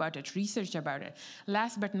 Talk about it. Research about it.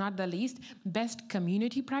 Last but not the least, best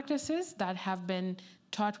community practices that have been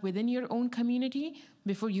taught within your own community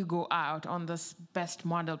before you go out on this best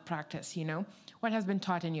model practice, What has been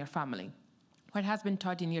taught in your family? What has been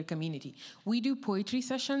taught in your community? We do poetry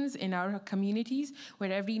sessions in our communities where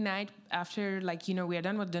every night after, we are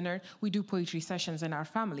done with dinner, we do poetry sessions in our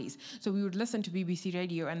families. So we would listen to BBC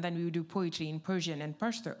Radio, and then we would do poetry in Persian and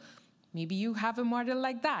Pashto. Maybe you have a model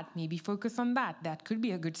like that. Maybe focus on that. That could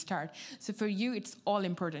be a good start. So for you, it's all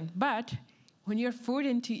important. But when you're 4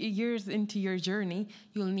 years into your journey,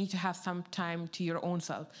 you'll need to have some time to your own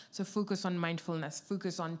self. So focus on mindfulness,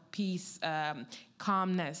 focus on peace,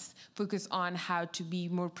 calmness, focus on how to be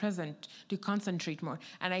more present, to concentrate more.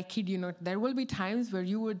 And I kid you not, there will be times where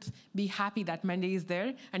you would be happy that Monday is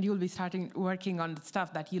there and you will be starting working on the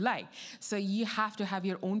stuff that you like. So you have to have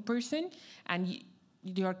your own person, and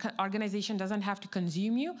your organization doesn't have to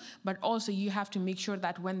consume you, but also you have to make sure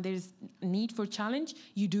that when there's need for challenge,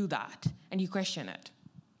 you do that and you question it.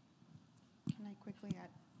 Can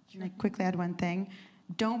I quickly add one thing?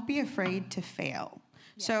 Don't be afraid to fail.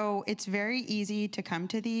 Yeah. So it's very easy to come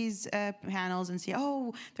to these panels and see,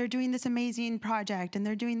 oh, they're doing this amazing project and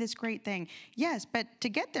they're doing this great thing. Yes, but to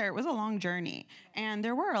get there, it was a long journey. And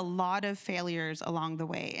there were a lot of failures along the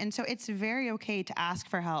way. And so it's very okay to ask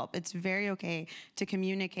for help. It's very okay to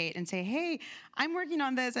communicate and say, hey, I'm working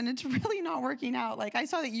on this and it's really not working out. Like, I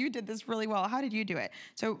saw that you did this really well. How did you do it?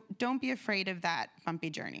 So don't be afraid of that bumpy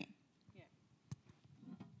journey.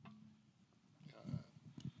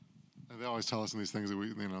 They always tell us in these things that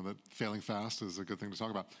that failing fast is a good thing to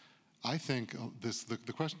talk about. I think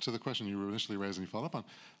the question you initially raised and you followed up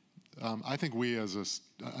on. I think we as a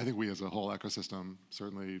whole ecosystem,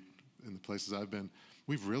 certainly in the places I've been,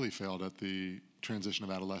 we've really failed at the transition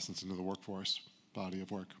of adolescents into the workforce body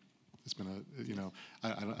of work. It's been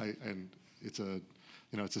and it's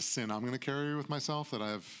a sin I'm going to carry with myself that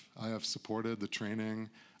I have supported the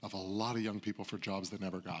training of a lot of young people for jobs they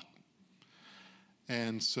never got.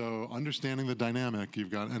 And so understanding the dynamic, you've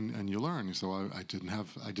got, and you learn. You say, well, I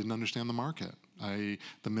didn't understand the market.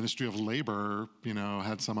 The Ministry of Labor,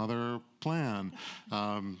 had some other plan.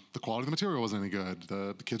 The quality of the material wasn't any good.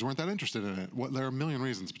 The kids weren't that interested in it. There are a million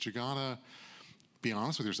reasons, but you gotta be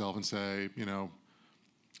honest with yourself and say,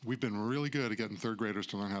 we've been really good at getting third graders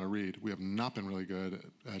to learn how to read. We have not been really good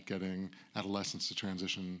at getting adolescents to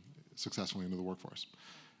transition successfully into the workforce.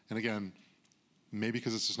 And again, maybe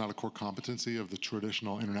because it's just not a core competency of the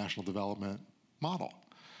traditional international development model.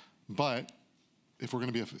 But if we're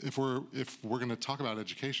going to talk about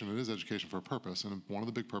education, it is education for a purpose, and one of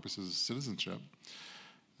the big purposes is citizenship.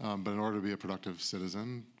 But in order to be a productive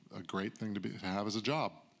citizen, a great thing to have is a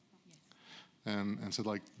job. Yes. And so,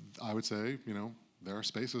 I would say, there are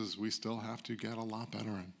spaces we still have to get a lot better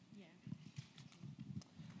in.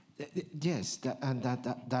 Yes,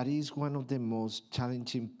 that is one of the most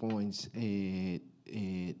challenging points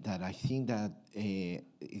that I think that it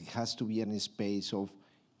has to be in a space of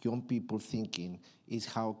young people thinking is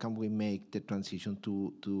how can we make the transition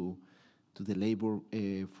to the labor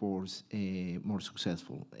force more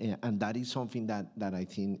successful, and that is something that I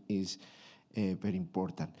think is very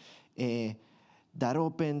important. That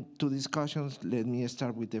opened two discussions. Let me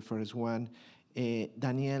start with the first one.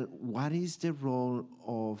 Danielle, what is the role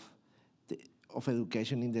of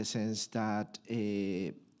education in the sense that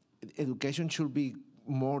education should be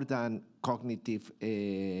more than cognitive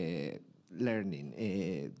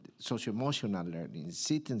learning, socio-emotional learning,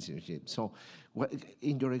 citizenship? So,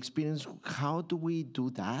 in your experience, how do we do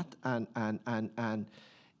that, and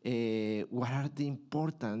what are the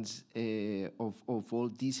importance of all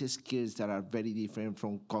these skills that are very different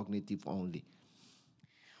from cognitive only?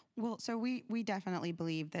 Well, so we definitely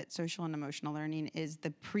believe that social and emotional learning is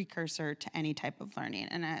the precursor to any type of learning.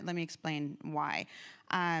 And let me explain why.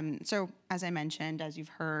 So as I mentioned, as you've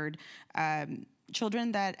heard,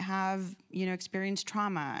 children that have, experienced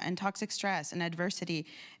trauma and toxic stress and adversity,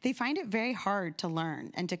 they find it very hard to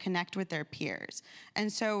learn and to connect with their peers.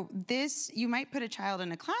 And so you might put a child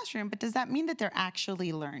in a classroom, but does that mean that they're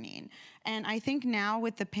actually learning? And I think now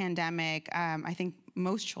with the pandemic, I think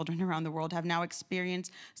most children around the world have now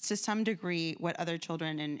experienced to some degree what other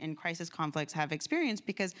children in crisis conflicts have experienced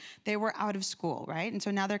because they were out of school, right? And so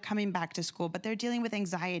now they're coming back to school, but they're dealing with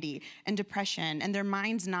anxiety and depression, and their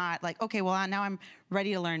mind's not like, okay, well, now I'm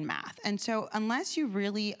ready to learn math. And so unless you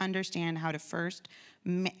really understand how to first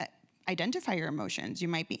identify your emotions, you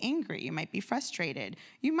might be angry, you might be frustrated,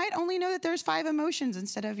 you might only know that there's 5 emotions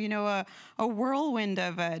instead of, a whirlwind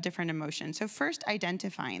of different emotions. So first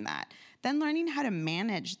identifying that, then learning how to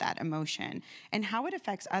manage that emotion and how it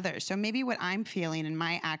affects others. So maybe what I'm feeling and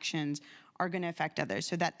my actions are going to affect others.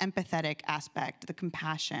 So that empathetic aspect, the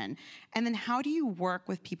compassion. And then how do you work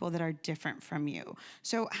with people that are different from you?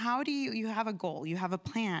 So how do you have a goal, you have a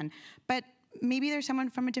plan, but maybe there's someone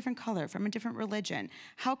from a different color, from a different religion.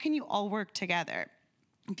 How can you all work together?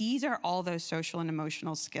 These are all those social and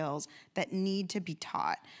emotional skills that need to be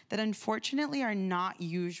taught that unfortunately are not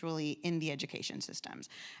usually in the education systems.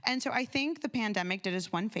 And so I think the pandemic did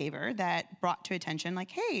us one favor that brought to attention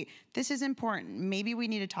like, hey, this is important. Maybe we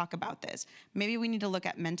need to talk about this. Maybe we need to look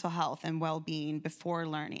at mental health and well-being before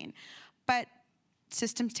learning. But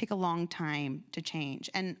systems take a long time to change.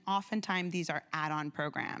 And oftentimes these are add-on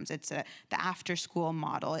programs. It's the after-school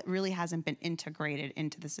model. It really hasn't been integrated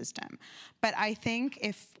into the system. But I think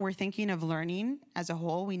if we're thinking of learning as a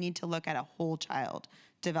whole, we need to look at a whole child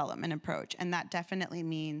development approach. And that definitely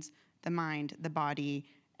means the mind, the body,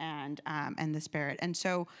 and the spirit. And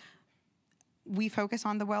so we focus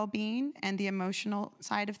on the well-being and the emotional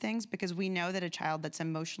side of things because we know that a child that's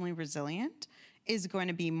emotionally resilient is going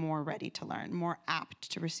to be more ready to learn, more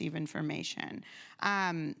apt to receive information.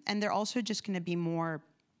 And they're also just going to be more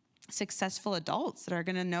successful adults that are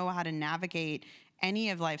going to know how to navigate any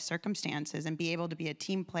of life's circumstances and be able to be a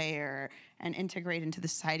team player and integrate into the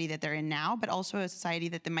society that they're in now, but also a society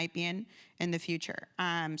that they might be in the future.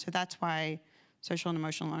 So that's why social and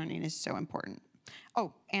emotional learning is so important.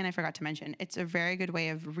 Oh, and I forgot to mention, it's a very good way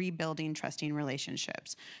of rebuilding trusting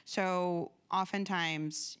relationships. So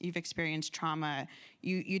oftentimes you've experienced trauma,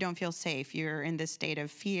 you don't feel safe, you're in this state of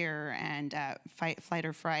fear and flight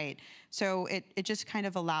or fright. So it just kind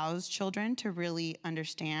of allows children to really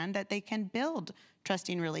understand that they can build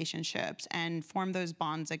trusting relationships and form those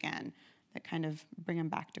bonds again that kind of bring them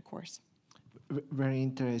back to course. Very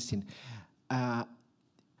interesting.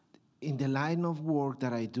 In the line of work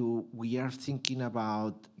that I do, we are thinking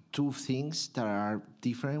about two things that are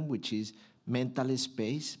different, which is mental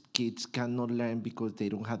space. Kids cannot learn because they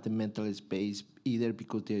don't have the mental space, either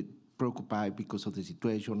because they're preoccupied because of the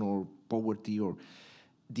situation or poverty, or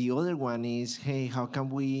the other one is, hey, how can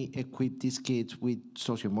we equip these kids with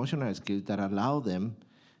socio-emotional skills that allow them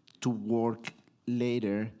to work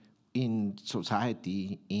later in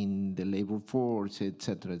society, in the labor force, et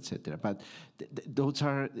cetera, et cetera. But those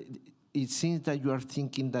are, it seems that you are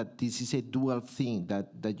thinking that this is a dual thing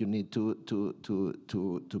that you need to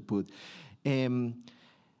put.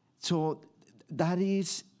 So that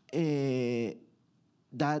is,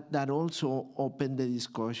 that also opened the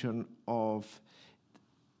discussion of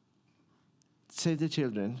Save the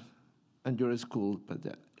Children and your school, but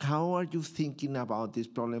how are you thinking about this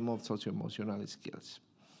problem of socio-emotional skills?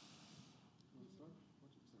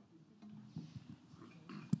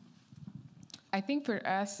 I think for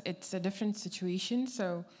us, it's a different situation.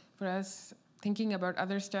 So for us, thinking about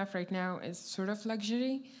other stuff right now is sort of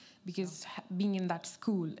luxury, because being in that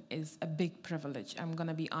school is a big privilege. I'm going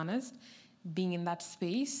to be honest. Being in that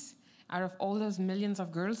space, out of all those millions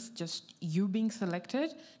of girls, just you being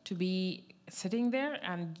selected to be sitting there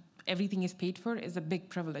and everything is paid for is a big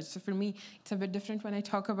privilege. So for me, it's a bit different when I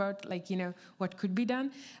talk about, like, you know, what could be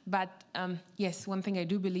done. But yes, one thing I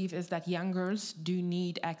do believe is that young girls do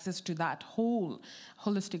need access to that whole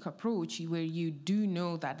holistic approach, where you do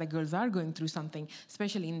know that the girls are going through something,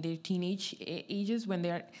 especially in their teenage ages, when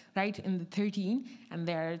they're right in the 13 and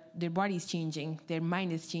their body's changing, their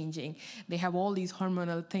mind is changing, they have all these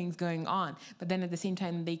hormonal things going on, but then at the same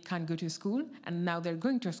time they can't go to school, and now they're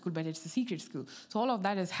going to a school, but it's a secret school. So all of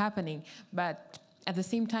that is happening, but at the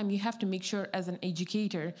same time, you have to make sure as an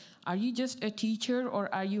educator, are you just a teacher,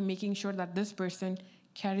 or are you making sure that this person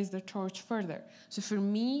carries the torch further? So for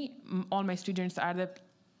me, all my students are the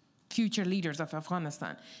future leaders of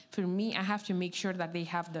Afghanistan. For me, I have to make sure that they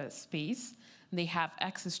have the space, they have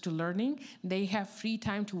access to learning, they have free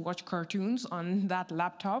time to watch cartoons on that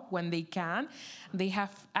laptop when they can, they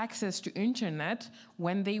have access to internet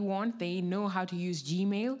when they want, they know how to use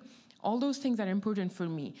Gmail. All those things are important for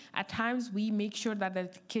me. At times, we make sure that the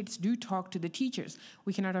kids do talk to the teachers.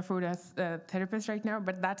 We cannot afford a therapist right now,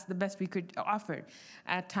 but that's the best we could offer.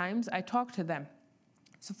 At times, I talk to them.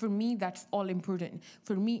 So for me, that's all important.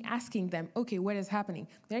 For me, asking them, okay, what is happening?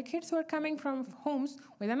 There are kids who are coming from homes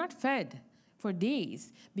where they're not fed for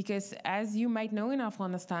days, because as you might know, in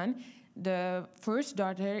Afghanistan, the first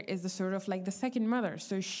daughter is the sort of like the second mother.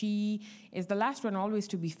 So she is the last one always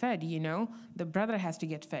to be fed, you know. The brother has to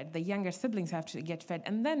get fed. The younger siblings have to get fed.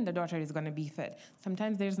 And then the daughter is going to be fed.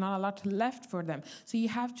 Sometimes there's not a lot left for them. So you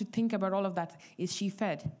have to think about all of that. Is she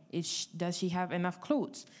fed? Does she have enough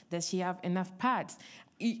clothes? Does she have enough pads?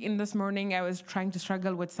 In this morning, I was trying to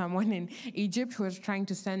struggle with someone in Egypt who was trying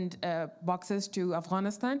to send boxes to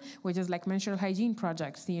Afghanistan, which is like menstrual hygiene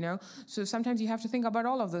projects, you know. So sometimes you have to think about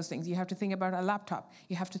all of those things. You have to think about a laptop.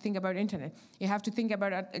 You have to think about internet. You have to think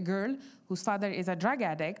about a girl whose father is a drug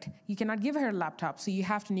addict. You cannot give her a laptop, so you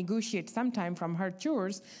have to negotiate some time from her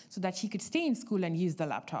chores so that she could stay in school and use the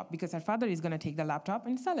laptop, because her father is going to take the laptop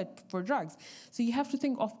and sell it for drugs. So you have to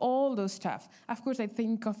think of all those stuff. Of course, I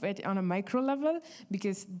think of it on a micro level,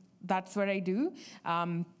 because that's what I do.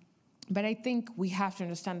 But I think we have to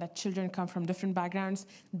understand that children come from different backgrounds.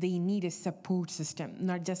 They need a support system,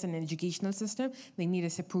 not just an educational system. They need a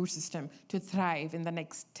support system to thrive in the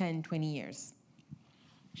next 10, 20 years.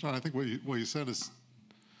 Sean, I think what you said is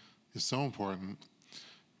so important,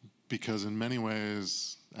 because in many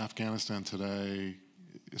ways, Afghanistan today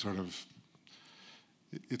is sort of,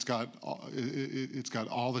 it's got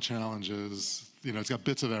all the challenges. You know, it's got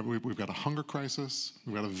bits of everything. We've got a hunger crisis.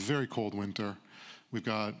 We've got a very cold winter. We've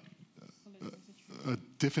got a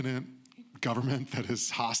diffident government that is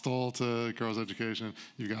hostile to girls' education.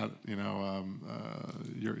 You've got, you know,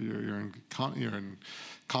 you're in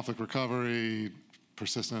conflict recovery,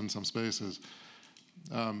 persistent in some spaces.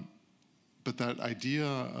 But that idea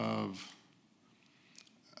of,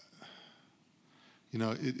 you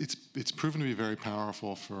know, it's proven to be very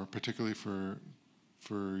powerful particularly for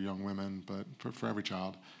young women, but for every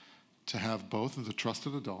child, to have both of the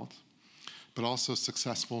trusted adult, but also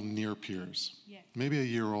successful near peers. Yeah. Maybe a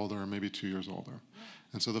year older, maybe 2 years older. Yeah.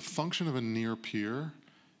 And so the function of a near peer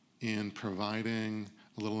in providing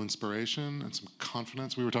a little inspiration and some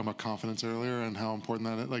confidence. We were talking about confidence earlier and how important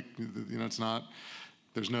that is. Like, you know, it's not,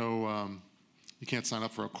 there's no, you can't sign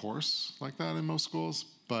up for a course like that in most schools,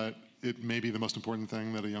 but it may be the most important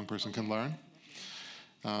thing that a young person can learn.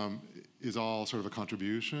 Is all sort of a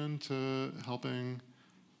contribution to helping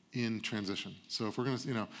in transition. So if we're going to,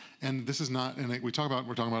 you know, and this is not, and we're talking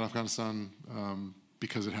about Afghanistan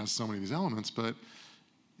because it has so many of these elements, but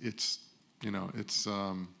it's, you know, it's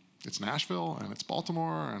Nashville and it's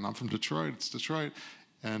Baltimore, and I'm from Detroit. It's Detroit.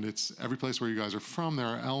 And it's every place where you guys are from.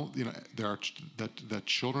 That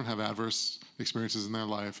children have adverse experiences in their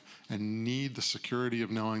life and need the security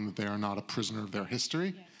of knowing that they are not a prisoner of their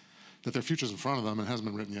history, that their future's in front of them and hasn't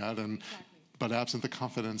been written yet. And but absent the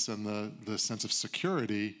confidence and the sense of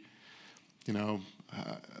security, so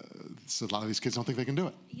a lot of these kids don't think they can do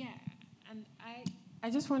it. Yeah, and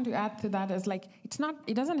I just want to add to that is like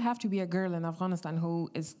it doesn't have to be a girl in Afghanistan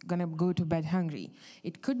who is gonna go to bed hungry.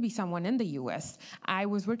 It could be someone in the U.S. I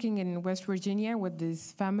was working in West Virginia with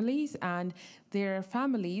these families, and there are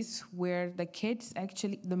families where the kids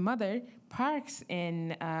the mother parks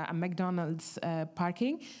in a McDonald's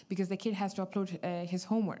parking because the kid has to upload his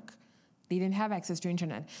homework. They didn't have access to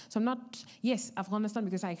internet. So yes, Afghanistan,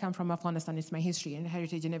 because I come from Afghanistan, it's my history and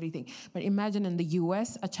heritage and everything. But imagine in the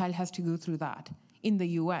US, a child has to go through that in the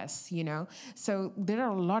US, So there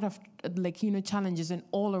are a lot of challenges in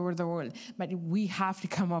all over the world, but we have to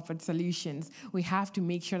come up with solutions. We have to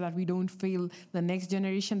make sure that we don't fail the next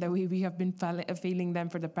generation the way we have been failing them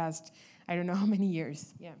for the past, I don't know how many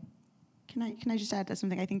years. Yeah. Can I just add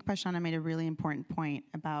something? I think Pashtana made a really important point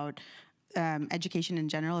about education in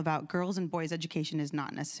general, about girls and boys' education is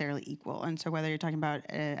not necessarily equal. And so whether you're talking about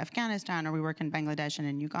Afghanistan or we work in Bangladesh and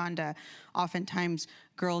in Uganda, oftentimes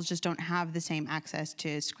girls just don't have the same access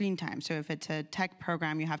to screen time. So if it's a tech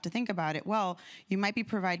program, you have to think about it. Well, you might be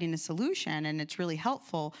providing a solution and it's really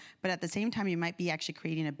helpful, but at the same time, you might be actually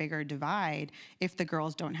creating a bigger divide if the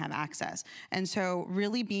girls don't have access. And so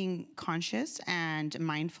really being conscious and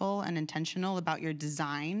mindful and intentional about your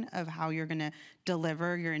design of how you're gonna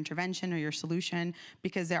deliver your intervention or your solution,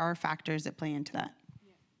 because there are factors that play into that.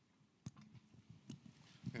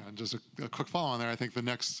 Yeah, just a quick follow on there. I think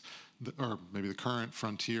or maybe the current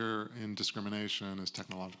frontier in discrimination is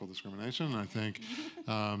technological discrimination. And I think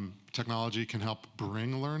technology can help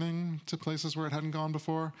bring learning to places where it hadn't gone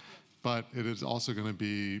before, but it is also going to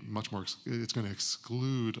be much more, it's going to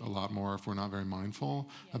exclude a lot more if we're not very mindful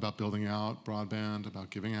about building out broadband, about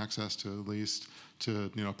giving access to at least to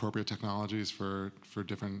appropriate technologies for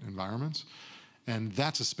different environments. And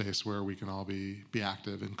that's a space where we can all be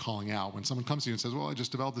active in calling out. When someone comes to you and says, well, I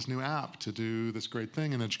just developed this new app to do this great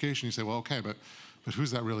thing in education, you say, well, okay, but who's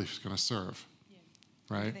that really going to serve? Yeah.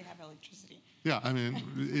 Right? Do they have electricity? Yeah, I mean,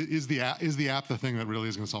 is the app the thing that really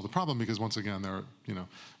is going to solve the problem? Because once again, there,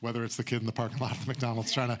 whether it's the kid in the parking lot of the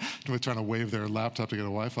McDonald's trying to wave their laptop to get a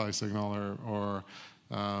Wi-Fi signal, or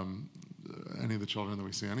any of the children that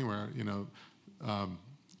we see anywhere,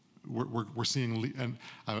 we're seeing, and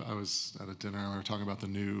I was at a dinner and we were talking about the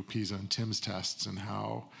new PISA and TIMSS tests and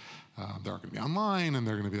how they're going to be online and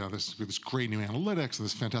they're going to be this great new analytics and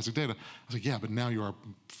this fantastic data. I was like, yeah, but now you are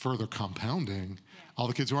further compounding all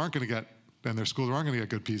the kids who aren't going to get, and their schools aren't going to get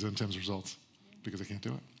good PISA and TIMSS results because they can't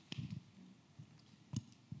do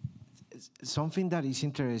it. Something that is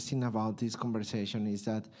interesting about this conversation is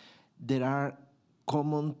that there are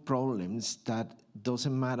common problems that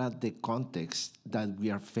doesn't matter the context that we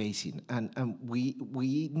are facing. And we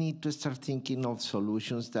need to start thinking of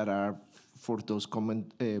solutions that are for those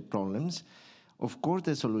common problems. Of course,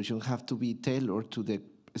 the solution have to be tailored to the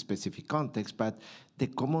specific context, but the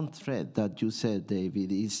common thread that you said,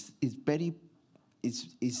 David, is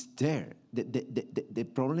there. The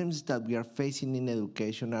problems that we are facing in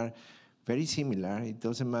education are very similar. It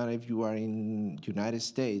doesn't matter if you are in the United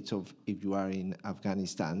States or if you are in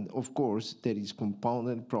Afghanistan. Of course, there is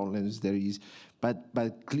compounded problems.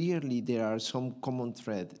 But clearly there are some common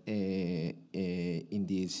thread in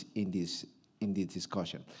this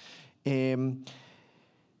discussion.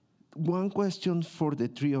 One question for the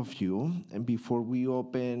three of you, and before we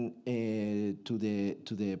open to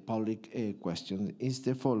the public question, is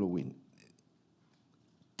the following.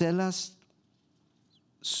 Tell us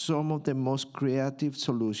some of the most creative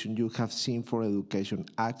solutions you have seen for education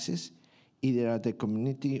access, either at the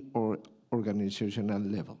community or organizational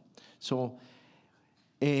level. So,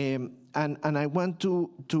 and I want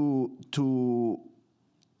to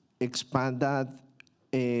expand that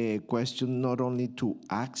question not only to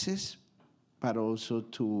access, but also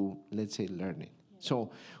to, let's say, learning.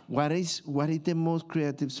 So, what is the most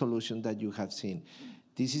creative solution that you have seen?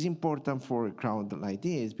 This is important for a crowd like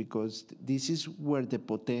this because this is where the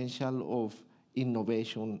potential of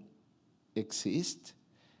innovation exists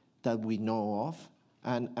that we know of,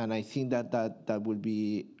 and I think that will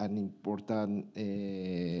be an important.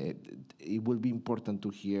 It will be important to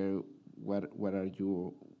hear what have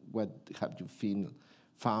you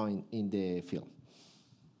found in the field.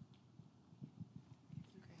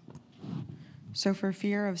 So for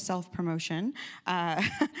fear of self-promotion,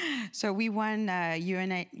 so we won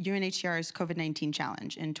UNHCR's COVID-19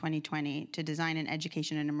 challenge in 2020 to design an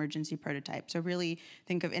education and emergency prototype. So really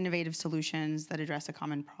think of innovative solutions that address a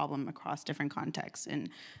common problem across different contexts in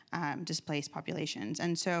displaced populations.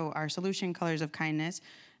 And so our solution, Colors of Kindness,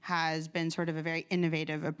 has been sort of a very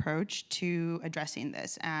innovative approach to addressing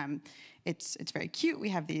this. It's very cute. We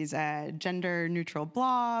have these gender-neutral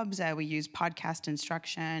blobs. We use podcast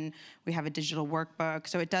instruction. We have a digital workbook.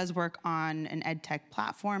 So it does work on an ed tech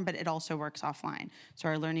platform, but it also works offline. So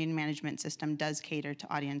our learning management system does cater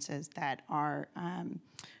to audiences that are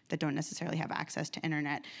that don't necessarily have access to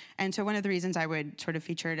internet. And so one of the reasons I would sort of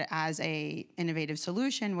feature it as a innovative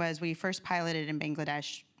solution was we first piloted in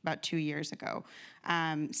Bangladesh about 2 years ago.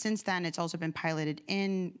 Since then, it's also been piloted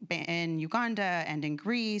in Uganda and in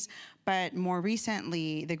Greece, but more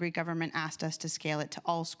recently, the Greek government asked us to scale it to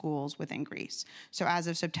all schools within Greece. So as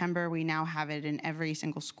of September, we now have it in every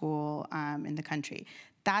single school in the country.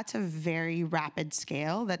 That's a very rapid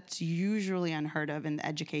scale that's usually unheard of in the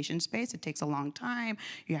education space. It takes a long time.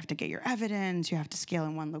 You have to get your evidence. You have to scale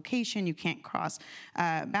in one location. You can't cross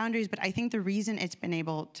boundaries. But I think the reason it's been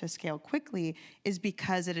able to scale quickly is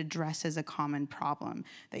because it addresses a common problem,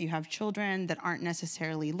 that you have children that aren't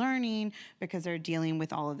necessarily learning because they're dealing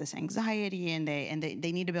with all of this anxiety and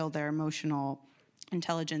they need to build their emotional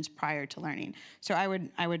intelligence prior to learning. So I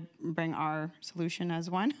would bring our solution as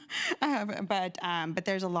one, but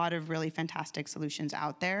there's a lot of really fantastic solutions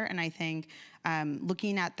out there, and I think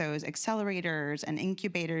looking at those accelerators and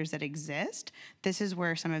incubators that exist, this is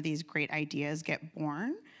where some of these great ideas get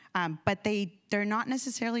born. But they're not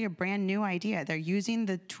necessarily a brand new idea. They're using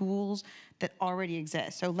the tools that already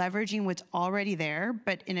exist. So leveraging what's already there,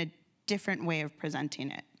 but in a different way of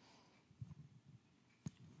presenting it.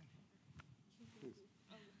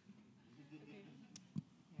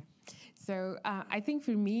 So I think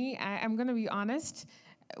for me, I'm going to be honest,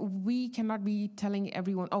 we cannot be telling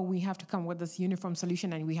everyone, oh, we have to come with this uniform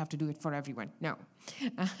solution and we have to do it for everyone. No.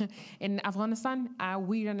 In Afghanistan,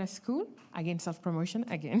 we run a school, again, self-promotion,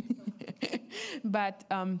 again. But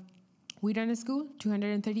we run a school,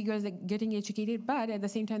 230 girls are getting educated, but at the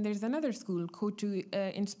same time, there's another school, Code to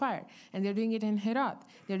Inspire, and they're doing it in Herat.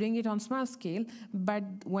 They're doing it on small scale, but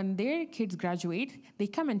when their kids graduate, they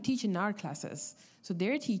come and teach in our classes. So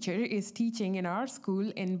their teacher is teaching in our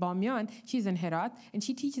school in Bamyan. She's in Herat, and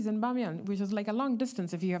she teaches in Bamyan, which is like a long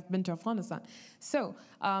distance if you have been to Afghanistan. So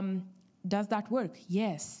does that work?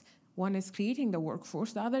 Yes. One is creating the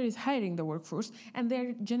workforce, the other is hiring the workforce, and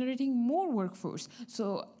they're generating more workforce.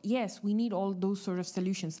 So yes, we need all those sort of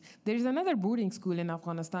solutions. There is another boarding school in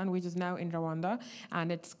Afghanistan, which is now in Rwanda,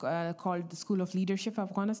 and it's called the School of Leadership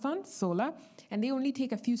Afghanistan, SOLA, and they only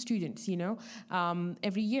take a few students,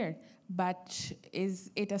 every year. But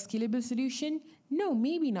is it a scalable solution? No,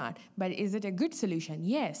 maybe not. But is it a good solution?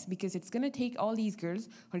 Yes, because it's going to take all these girls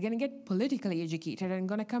who are going to get politically educated and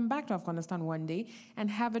going to come back to Afghanistan one day and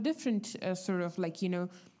have a different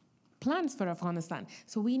plans for Afghanistan.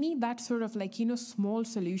 So we need that sort of small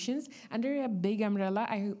solutions under a big umbrella.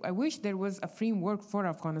 I wish there was a framework for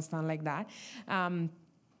Afghanistan like that.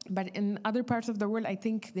 But in other parts of the world, I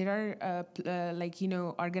think there are,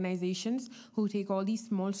 organizations who take all these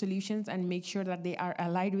small solutions and make sure that they are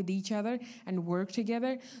allied with each other and work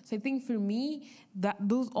together. So I think for me, that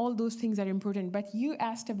all those things are important. But you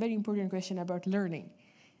asked a very important question about learning.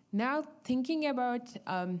 Now, thinking about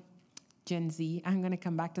Gen Z, I'm going to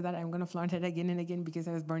come back to that. I'm going to flaunt it again and again because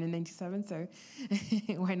I was born in 97, so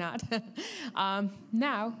why not?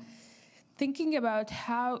 Now, thinking about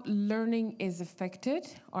how learning is affected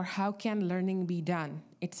or how can learning be done,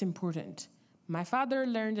 it's important. My father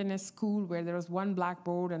learned in a school where there was one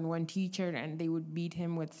blackboard and one teacher and they would beat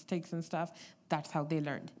him with sticks and stuff. That's how they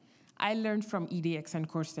learned. I learned from EDX and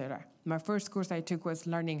Coursera. My first course I took was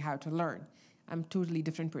learning how to learn. I'm a totally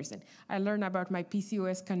different person. I learned about my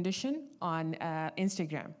PCOS condition on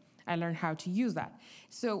Instagram. I learned how to use that.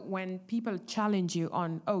 So when people challenge you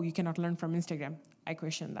on, oh, you cannot learn from Instagram, I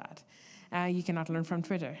question that. You cannot learn from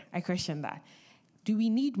Twitter. I question that. Do we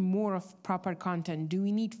need more of proper content? Do we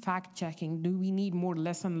need fact-checking? Do we need more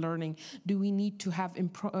lesson learning? Do we need to have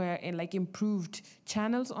improved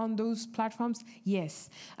channels on those platforms? Yes.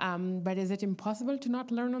 But is it impossible to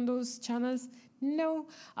not learn on those channels? No.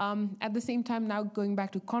 At the same time, now going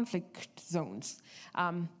back to conflict zones.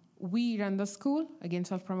 We run the school, again,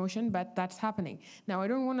 self-promotion, but that's happening. Now, I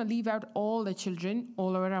don't want to leave out all the children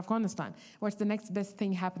all over Afghanistan. What's the next best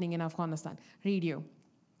thing happening in Afghanistan? Radio.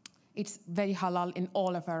 It's very halal in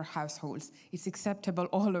all of our households. It's acceptable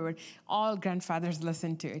all over. All grandfathers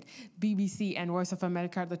listen to it. BBC and Voice of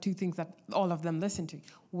America are the two things that all of them listen to.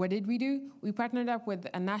 What did we do? We partnered up with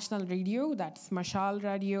a national radio, that's Mashal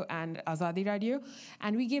Radio and Azadi Radio,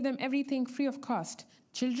 and we gave them everything free of cost.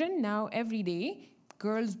 Children now, every day,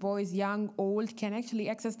 girls, boys, young, old, can actually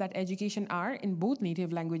access that education hour in both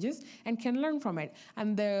native languages and can learn from it.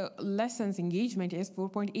 And the lessons engagement is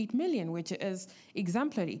 4.8 million, which is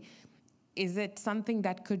exemplary. Is it something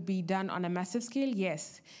that could be done on a massive scale?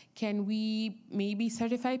 Yes. Can we maybe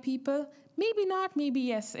certify people? Maybe not, maybe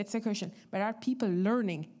yes, it's a question. But are people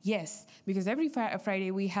learning? Yes. Because every Friday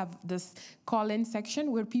we have this call-in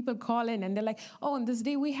section where people call in and they're like, oh, on this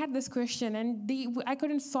day we had this question and I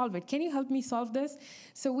couldn't solve it. Can you help me solve this?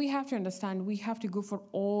 So we have to understand, we have to go for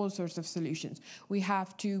all sorts of solutions. We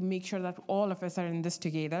have to make sure that all of us are in this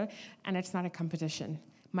together, and it's not a competition.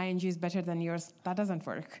 My NGO is better than yours. That doesn't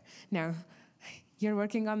work. No, you're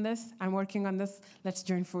working on this, I'm working on this, let's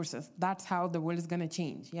join forces. That's how the world is going to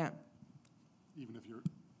change, yeah. Even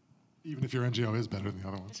if your NGO is better than the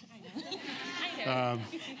other ones. I know.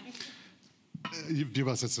 You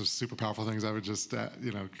both said some super powerful things. I would just,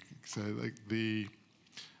 say, like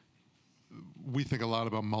we think a lot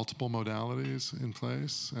about multiple modalities in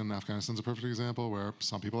place, and Afghanistan's a perfect example where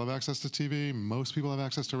some people have access to TV, most people have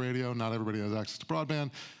access to radio, not everybody has access to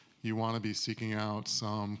broadband. You want to be seeking out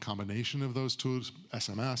some combination of those tools,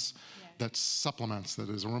 SMS, that supplements, that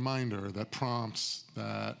is a reminder, that prompts,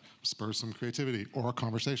 that spurs some creativity, or a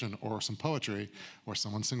conversation, or some poetry, or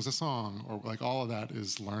someone sings a song, or like all of that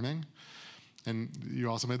is learning. And you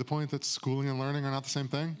also made the point that schooling and learning are not the same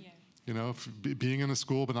thing. Yeah. You know, if being in a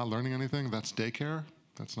school but not learning anything, that's daycare,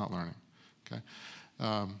 that's not learning, okay?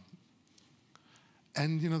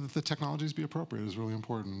 And, that the technologies be appropriate is really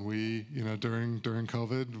important. We, during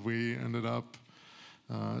COVID, we ended up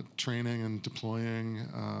training and deploying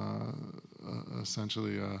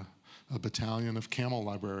essentially a battalion of camel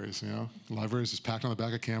libraries, Libraries just packed on the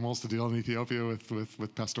back of camels to deal in Ethiopia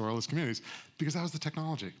with pastoralist communities, because that was the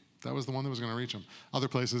technology. That was the one that was going to reach them. Other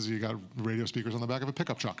places, you got radio speakers on the back of a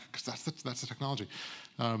pickup truck, because that's the technology.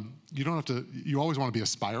 You don't have to, you always want to be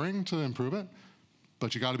aspiring to improve it,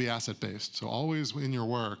 but you got to be asset-based. So always in your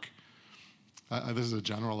work, this is a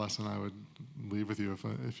general lesson I would leave with you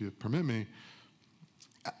if you permit me.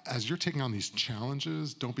 As you're taking on these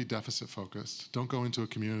challenges, don't be deficit-focused. Don't go into a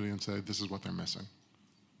community and say, this is what they're missing.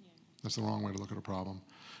 Yeah. That's the wrong way to look at a problem.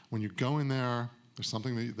 When you go in there, there's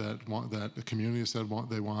something that the community has said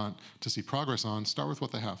they want to see progress on, start with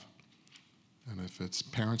what they have. And if it's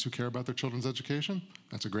parents who care about their children's education,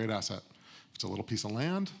 that's a great asset. If it's a little piece of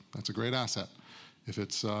land, that's a great asset. If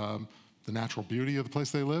it's the natural beauty of the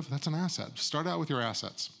place they live, that's an asset. Start out with your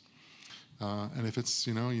assets. And if it's,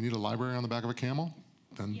 you need a library on the back of a camel,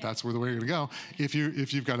 then that's where the way you're going to go.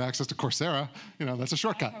 If you've got access to Coursera, that's a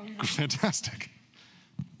shortcut. Fantastic.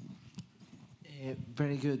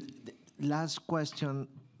 Very good. Last question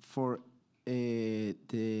for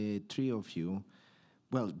the three of you.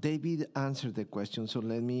 Well, David answered the question, so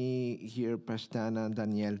let me hear Pashtana and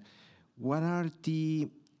Danielle. What are the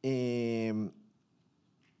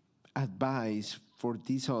advice for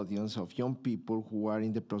this audience of young people who are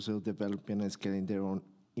in the process of developing and scaling their own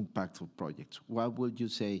impactful projects? What would you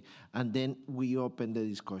say? And then we open the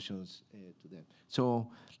discussions to them. So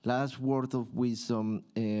last word of wisdom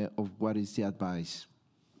of what is the advice?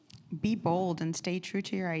 Be bold and stay true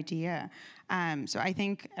to your idea. So I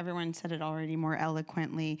think everyone said it already more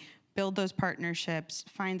eloquently. Build those partnerships,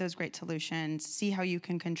 find those great solutions, see how you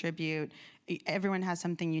can contribute. Everyone has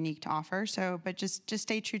something unique to offer, but just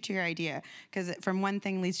stay true to your idea, because from one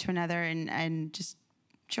thing leads to another, and just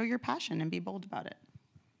show your passion and be bold about it.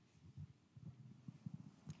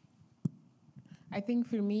 I think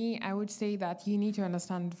for me, I would say that you need to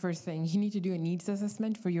understand the first thing. You need to do a needs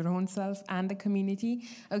assessment for your own self and the community.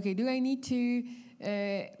 Okay, do I need to,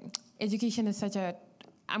 education is such a,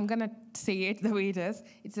 I'm going to say it the way it is.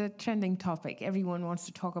 It's a trending topic. Everyone wants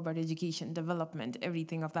to talk about education, development,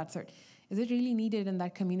 everything of that sort. Is it really needed in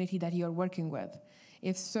that community that you're working with?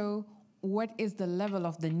 If so, what is the level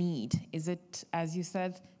of the need? Is it, as you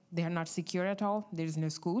said, they are not secure at all? There is no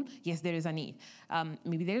school? Yes, there is a need.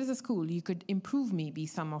 Maybe there is a school. You could improve maybe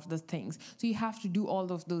some of the things. So you have to do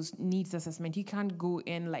all of those needs assessment. You can't go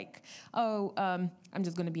in like, I'm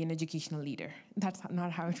just going to be an educational leader. That's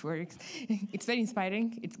not how it works. It's very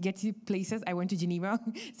inspiring. It gets you places. I went to Geneva,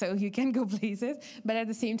 so you can go places. But at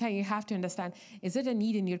the same time, you have to understand, is it a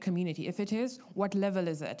need in your community? If it is, what level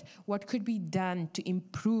is it? What could be done to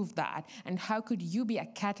improve that? And how could you be a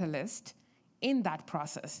catalyst in that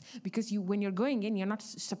process. Because when you're going in, you're not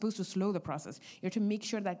supposed to slow the process. You're to make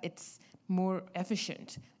sure that it's more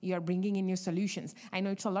efficient. You're bringing in new solutions. I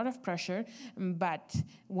know it's a lot of pressure, but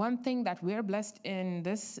one thing that we're blessed in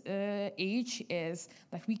this age is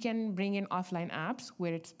that we can bring in offline apps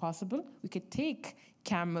where it's possible. We could take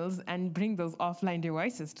camels and bring those offline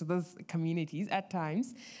devices to those communities at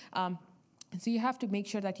times. So you have to make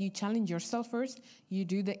sure that you challenge yourself first. You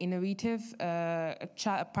do the innovative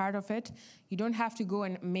part of it. You don't have to go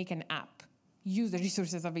and make an app. Use the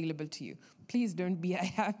resources available to you. Please don't be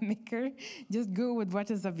a app maker. Just go with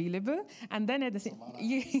what is available. And then at the same,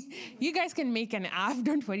 you guys can make an app.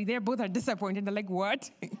 Don't worry. They both are disappointed. They're like,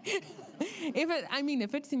 what?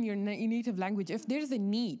 If it's in your native language, if there's a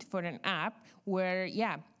need for an app where,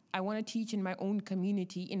 I want to teach in my own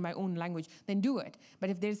community, in my own language, then do it. But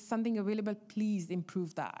if there's something available, please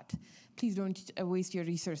improve that. Please don't waste your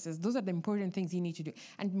resources. Those are the important things you need to do.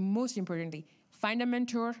 And most importantly, find a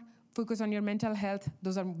mentor, focus on your mental health.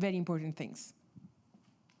 Those are very important things.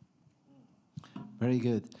 Very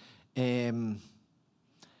good.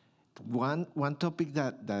 One topic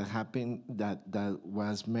that happened, that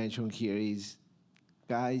was mentioned here is,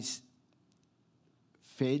 guys,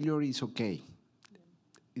 failure is okay.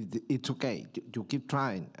 It's okay. You keep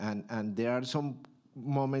trying, and there are some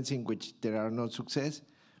moments in which there are no success,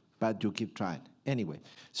 but you keep trying. Anyway,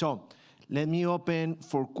 so let me open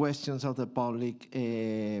for questions of the public,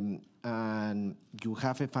 and you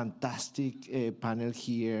have a fantastic panel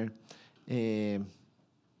here.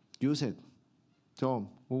 Use it. So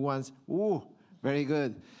who wants? Ooh, very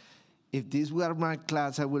good. If this were my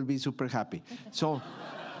class, I will be super happy. So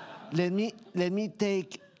let me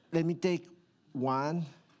take 1,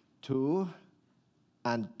 2,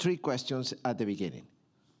 and 3 questions at the beginning.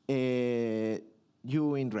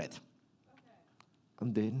 You in red. Okay.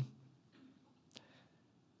 And then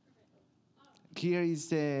here is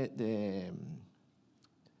the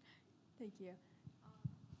Thank you.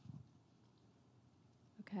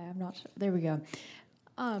 Okay, I'm not sure. There we go.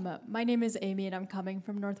 My name is Amy, and I'm coming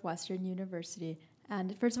from Northwestern University.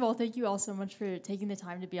 And first of all, thank you all so much for taking the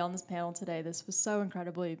time to be on this panel today. This was so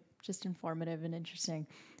incredibly just informative and interesting.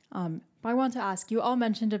 But I want to ask, you all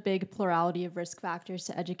mentioned a big plurality of risk factors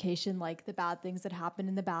to education, like the bad things that happen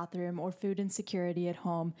in the bathroom or food insecurity at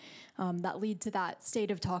home, that lead to that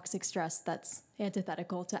state of toxic stress that's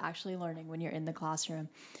antithetical to actually learning when you're in the classroom.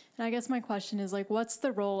 And I guess my question is, like, what's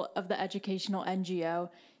the role of the educational NGO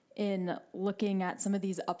in looking at some of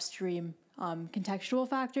these upstream contextual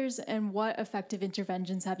factors, and what effective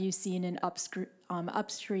interventions have you seen in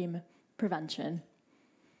upstream prevention?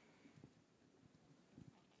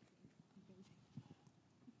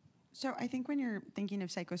 So I think when you're thinking of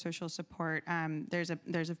psychosocial support, there's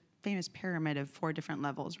a famous pyramid of 4 different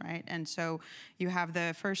levels, right? And so you have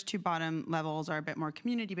the first 2 bottom levels are a bit more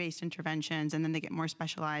community-based interventions, and then they get more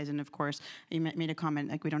specialized. And of course, you made a comment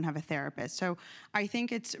like we don't have a therapist. So I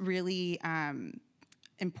think it's really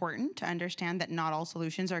important to understand that not all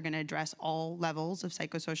solutions are going to address all levels of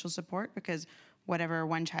psychosocial support, because whatever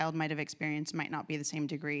one child might have experienced might not be the same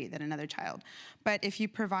degree that another child. But if you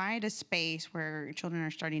provide a space where children are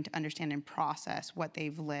starting to understand and process what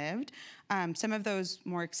they've lived, some of those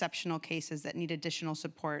more exceptional cases that need additional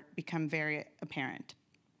support become very apparent.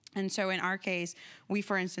 And so in our case, we,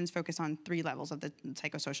 for instance, focus on 3 levels of the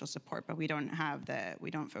psychosocial support, but we don't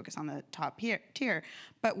focus on the top tier.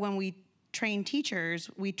 But when we train teachers,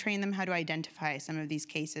 we train them how to identify some of these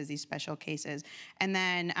cases, these special cases. And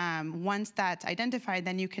then once that's identified,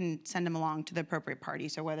 then you can send them along to the appropriate party.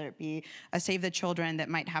 So whether it be a Save the Children that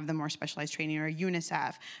might have the more specialized training, or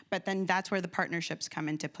UNICEF, but then that's where the partnerships come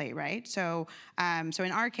into play, right? So, so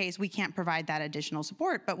in our case, we can't provide that additional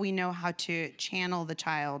support, but we know how to channel the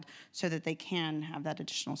child so that they can have that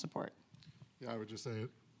additional support. Yeah, I would just say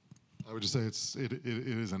it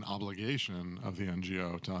is an obligation of the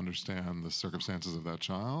NGO to understand the circumstances of that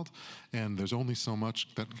child, and there's only so much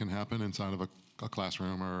that can happen inside of a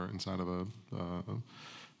classroom or inside of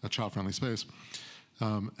a child-friendly space,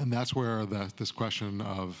 and that's where this question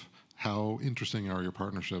of how interesting are your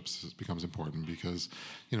partnerships becomes important, because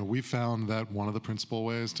we've found that one of the principal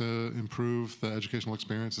ways to improve the educational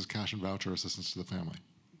experience is cash and voucher assistance to the family.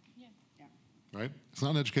 Right? It's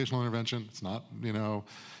not an educational intervention. It's not,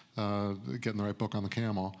 getting the right book on the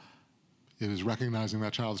camel. It is recognizing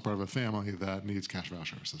that child as part of a family that needs cash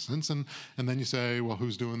voucher assistance. And then you say, well,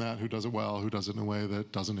 who's doing that? Who does it well? Who does it in a way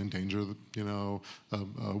that doesn't endanger,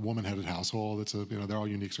 a woman-headed household? They're all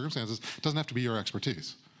unique circumstances. It doesn't have to be your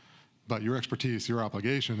expertise. But your expertise, your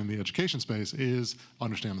obligation in the education space is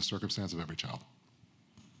understand the circumstance of every child.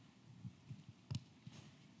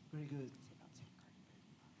 Very good.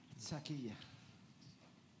 It's aquí, yeah.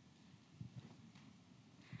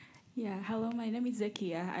 Yeah, hello, my name is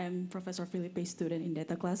Zakia. I'm Professor Felipe's student in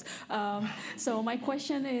data class. So my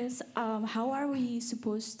question is, how are we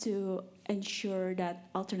supposed to ensure that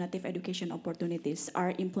alternative education opportunities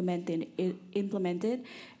are implemented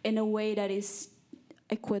in a way that is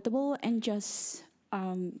equitable and just,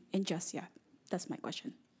 yeah, that's my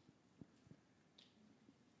question.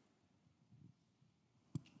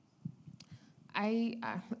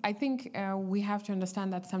 I think we have to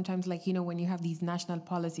understand that sometimes, like, you know, when you have these national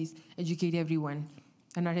policies, educate everyone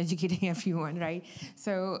and not educating everyone, right?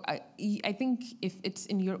 So I think if it's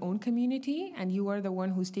in your own community and you are the one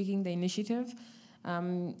who's taking the initiative,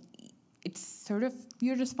 it's sort of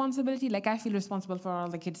your responsibility. Like, I feel responsible for all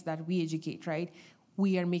the kids that we educate, right?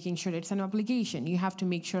 We are making sure it's an obligation. You have to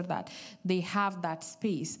make sure that they have that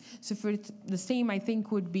space. So for the same, I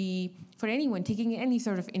think, would be for anyone taking any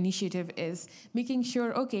sort of initiative is making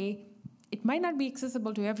sure, okay, it might not be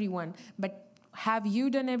accessible to everyone, but have you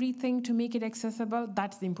done everything to make it accessible?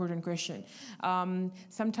 That's the important question.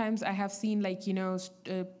 Sometimes I have seen, like, you know,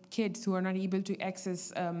 kids who are not able to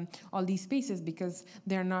access all these spaces because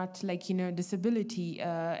they're not, like, you know, disability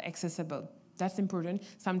accessible. That's important.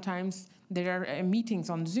 Sometimes there are meetings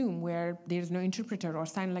on Zoom where there's no interpreter or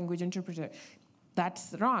sign language interpreter.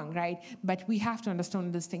 That's wrong, right? But we have to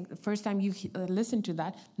understand this thing. The first time you listen to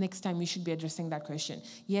that, next time you should be addressing that question.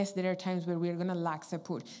 Yes, there are times where we're going to lack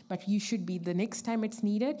support, but you should be, the next time it's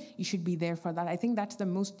needed, you should be there for that. I think that's the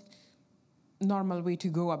most normal way to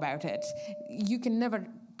go about it. You can never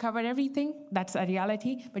cover everything. That's a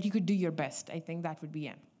reality, but you could do your best. I think that would be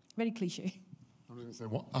it. Very cliche. I'm just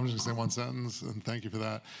going to say one sentence, and thank you for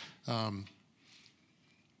that. I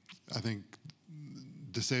think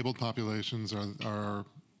disabled populations are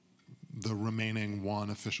the remaining one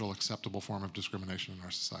official acceptable form of discrimination in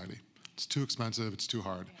our society. It's too expensive, it's too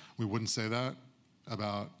hard. We wouldn't say that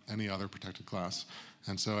about any other protected class.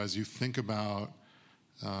 And so as you think about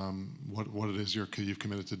what it is you've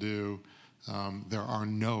committed to do, there are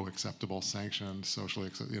no acceptable, sanctioned,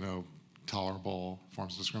 socially tolerable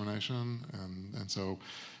forms of discrimination. And so,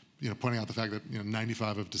 pointing out the fact that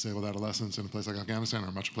 95 of disabled adolescents in a place like Afghanistan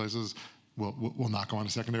or much places will not go on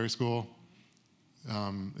to secondary school,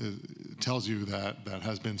 it tells you that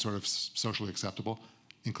has been sort of socially acceptable,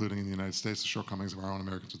 including in the United States, the shortcomings of our own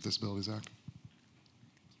Americans with Disabilities Act.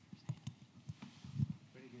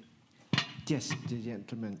 Very good. Yes, the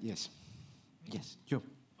gentleman, yes. Yes, you.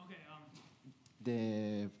 Okay.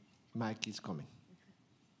 The mic is coming.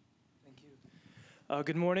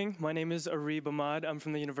 Good morning. My name is Arib Ahmad. I'm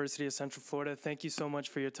from the University of Central Florida. Thank you so much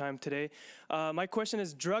for your time today. My question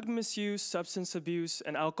is, drug misuse, substance abuse,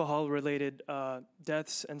 and alcohol-related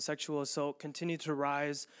deaths and sexual assault continue to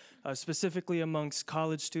rise, specifically amongst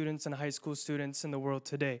college students and high school students in the world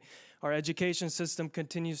today. Our education system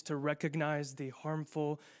continues to recognize the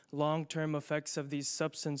harmful long-term effects of these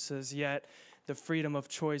substances, yet the freedom of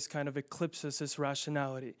choice kind of eclipses this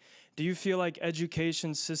rationality. Do you feel like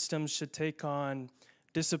education systems should take on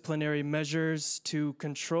disciplinary measures to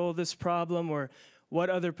control this problem, or what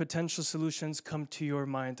other potential solutions come to your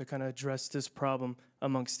mind to kind of address this problem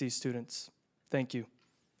amongst these students? Thank you.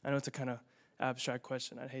 I know it's a kind of abstract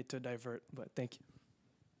question. I hate to divert, but thank you.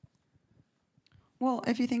 Well,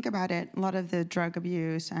 if you think about it, a lot of the drug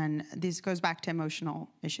abuse, and this goes back to emotional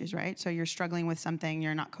issues, right? So you're struggling with something,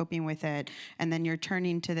 you're not coping with it, and then you're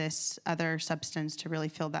turning to this other substance to really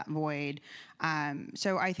fill that void.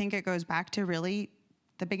 So I think it goes back to really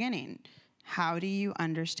the beginning. How do you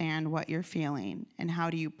understand what you're feeling, and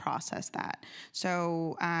how do you process that?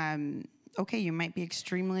 So, okay, you might be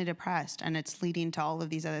extremely depressed, and it's leading to all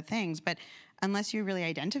of these other things, but unless you really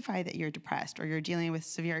identify that you're depressed, or you're dealing with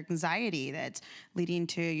severe anxiety that's leading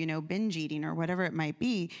to, binge eating or whatever it might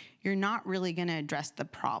be, you're not really going to address the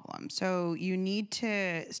problem. So you need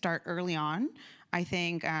to start early on. I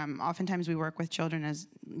think oftentimes we work with children as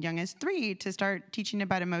young as 3 to start teaching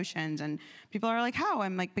about emotions, and people are like, how?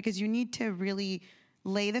 I'm like, because you need to really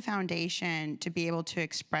lay the foundation to be able to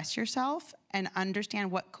express yourself and understand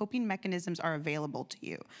what coping mechanisms are available to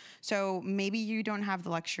you. So maybe you don't have the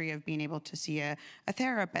luxury of being able to see a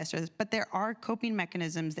therapist, but there are coping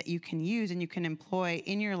mechanisms that you can use and you can employ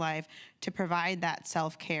in your life to provide that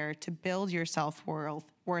self-care, to build your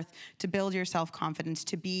self-worth, to build your self-confidence,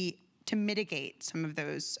 to mitigate some of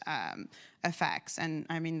those effects. And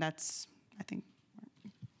I mean, that's, I think.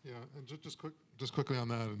 Yeah, and just quickly on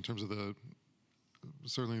that, in terms of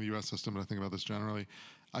certainly the U.S. system, and I think about this generally,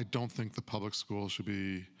 I don't think the public school should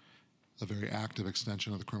be a very active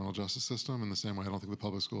extension of the criminal justice system, in the same way I don't think the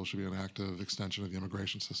public school should be an active extension of the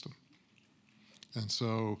immigration system. And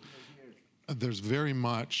so there's very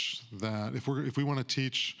much that if we want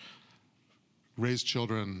to raise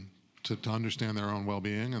children to understand their own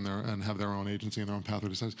well-being and have their own agency and their own pathway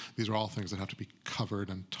to success, these are all things that have to be covered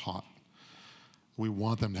and taught. We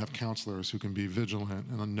want them to have counselors who can be vigilant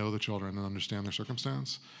and know the children and understand their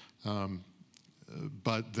circumstance.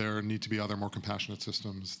 But there need to be other more compassionate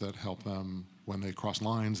systems that help them when they cross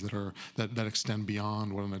lines that extend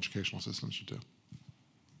beyond what an educational system should do.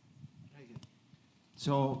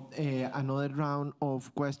 So another round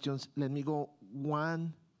of questions. Let me go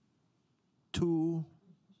 1, 2,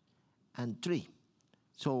 and 3.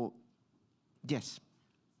 So, yes.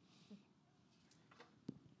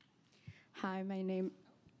 Hi, my name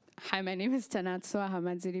is Tanatsu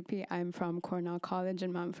Ahmadziripi. I'm from Cornell College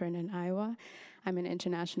in Mount Vernon, Iowa. I'm an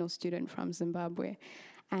international student from Zimbabwe.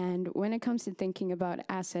 And when it comes to thinking about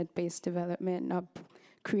asset-based development, not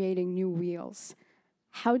creating new wheels,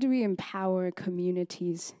 how do we empower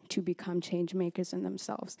communities to become change makers in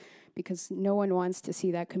themselves? Because no one wants to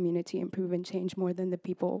see that community improve and change more than the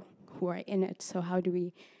people who are in it. So how do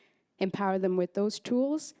we empower them with those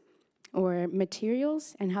tools or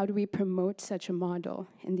materials, and how do we promote such a model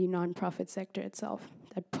in the nonprofit sector itself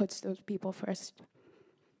that puts those people first?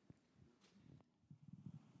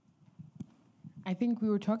 I think we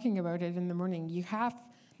were talking about it in the morning. You have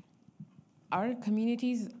our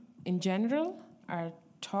communities in general are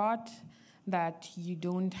taught that you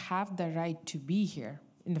don't have the right to be here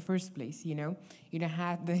in the first place, you know? You don't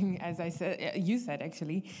have the, as I said, you said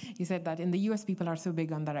actually, you said that in the US people are so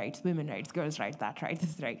big on the rights, women rights, girls' rights, that right,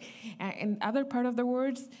 this right. In other part of the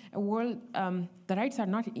world, the rights are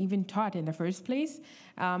not even taught in the first place.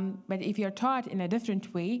 But if you're taught in a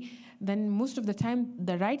different way, then most of the time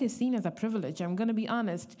the right is seen as a privilege. I'm gonna be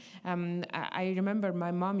honest. I remember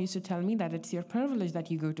my mom used to tell me that it's your privilege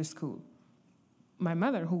that you go to school. My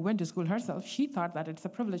mother, who went to school herself, she thought that it's a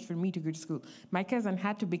privilege for me to go to school. My cousin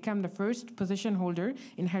had to become the first position holder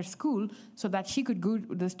in her school so that she could go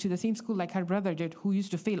to the same school like her brother did, who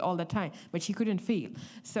used to fail all the time, but she couldn't fail.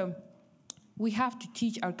 So we have to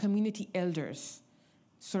teach our community elders,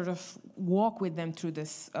 sort of walk with them through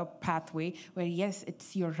this pathway where, yes,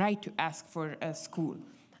 it's your right to ask for a school.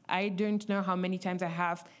 I don't know how many times I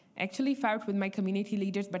have actually fought with my community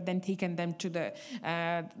leaders, but then taken them to the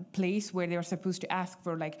place where they were supposed to ask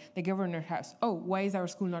for, like the governor's house. Oh, why is our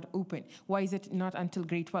school not open? Why is it not until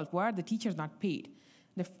grade 12? Why are the teachers not paid?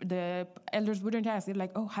 The elders wouldn't ask. They're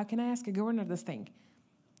like, oh, how can I ask a governor this thing?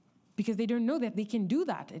 Because they don't know that they can do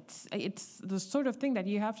that. It's the sort of thing that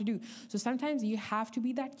you have to do. So sometimes you have to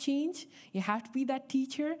be that change. You have to be that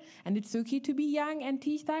teacher, and it's okay to be young and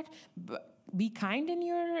teach that. But be kind in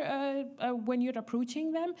your when you're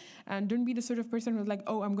approaching them, and don't be the sort of person who's like,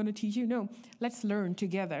 oh, I'm going to teach you. No, let's learn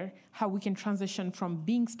together how we can transition from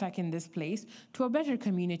being stuck in this place to a better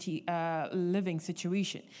community living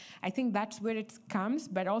situation. I think that's where it comes,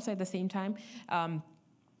 but also at the same time,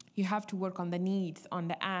 you have to work on the needs, on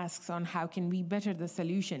the asks, on how can we better the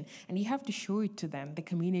solution. And you have to show it to them, the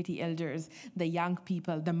community elders, the young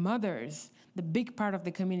people, the mothers, the big part of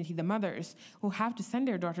the community, the mothers who have to send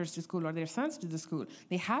their daughters to school or their sons to the school.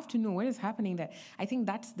 They have to know what is happening there. I think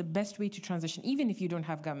that's the best way to transition, even if you don't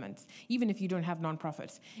have governments, even if you don't have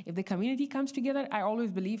nonprofits. If the community comes together, I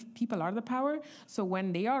always believe people are the power. So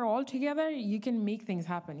when they are all together, you can make things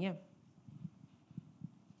happen, yeah.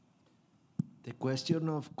 The question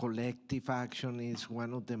of collective action is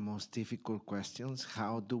one of the most difficult questions.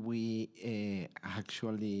 How do we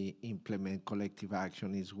actually implement collective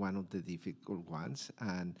action is one of the difficult ones.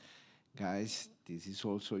 And guys, this is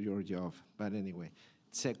also your job. But anyway,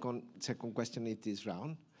 second question in this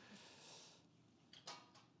round.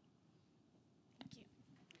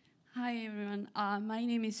 Hi, everyone. My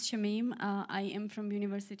name is Shamim. I am from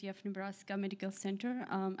University of Nebraska Medical Center.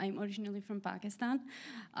 I'm originally from Pakistan.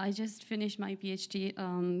 I just finished my PhD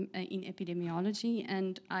in epidemiology,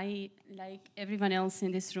 and I, like everyone else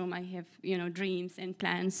in this room, I have dreams and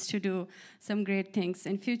plans to do some great things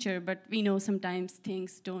in future, but we know sometimes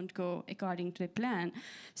things don't go according to the plan.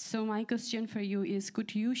 So my question for you is,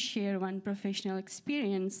 could you share one professional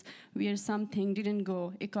experience where something didn't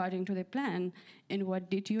go according to the plan, and what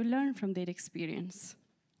did you learn from that experience?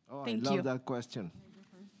 Oh, Thank I you. love that question.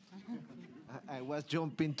 I was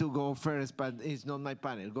jumping to go first, but it's not my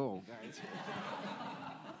panel. Go, guys.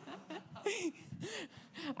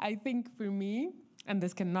 I think for me, and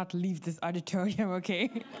this cannot leave this auditorium,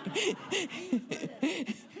 okay?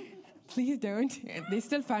 Please don't. They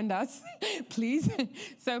still find us. Please.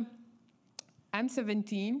 So I'm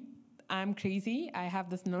 17. I'm crazy. I have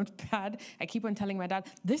this notepad. I keep on telling my dad,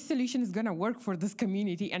 this solution is going to work for this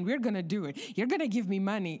community, and we're going to do it. You're going to give me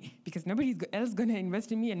money because nobody else going to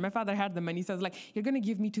invest in me. And my father had the money. So I was like, you're going to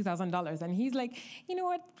give me $2,000. And he's like, you know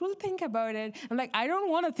what? We'll think about it. I'm like, I don't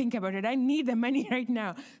want to think about it. I need the money right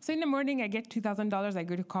now. So in the morning, I get $2,000. I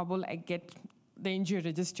go to Kabul. I get the NGO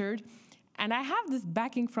registered. And I have this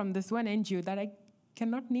backing from this one NGO that I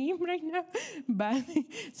cannot name right now, but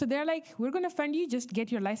so they're like, we're going to fund you, just get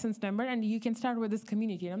your license number and you can start with this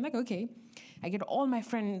community. And I'm like, okay. I get all my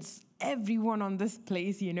friends, everyone on this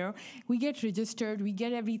place, you know. We get registered, we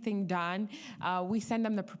get everything done, we send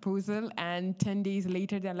them the proposal, and 10 days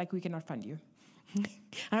later, they're like, we cannot fund you.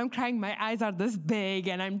 And I'm crying, my eyes are this big,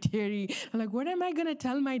 and I'm teary. I'm like, what am I going to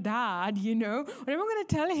tell my dad, you know? What am I going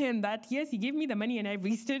to tell him that, yes, he gave me the money and I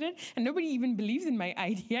wasted it, and nobody even believes in my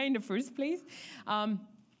idea in the first place?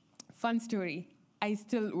 Fun story. I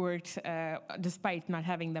still worked despite not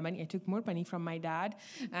having the money. I took more money from my dad.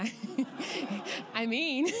 I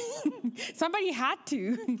mean, somebody had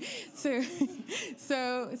to. So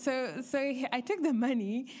I took the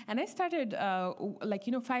money and I started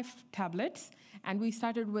 5 tablets. And we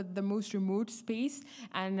started with the most remote space,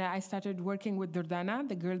 and I started working with Dorani,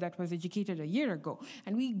 the girl that was educated a year ago.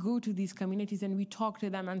 And we go to these communities and we talk to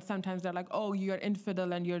them, and sometimes they're like, oh, you're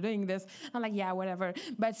infidel and you're doing this. I'm like, yeah, whatever.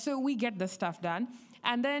 But so we get the stuff done.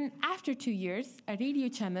 And then after 2 years, a radio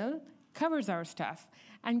channel covers our stuff.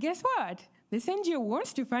 And guess what? This NGO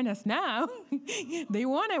wants to fund us now. They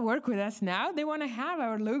want to work with us now. They want to have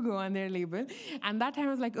our logo on their label. And that time I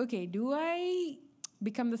was like, okay, do I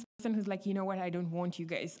become this person who's like, you know what, I don't want you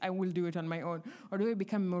guys, I will do it on my own? Or do I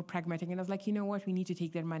become more pragmatic? And I was like, you know what, we need to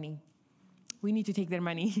take their money. We need to take their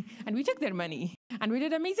money. And we took their money. And we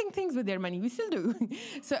did amazing things with their money. We still do.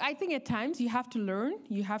 So I think at times you have to learn,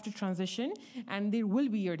 you have to transition, and there will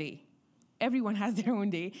be your day. Everyone has their own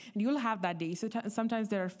day, and you'll have that day. So sometimes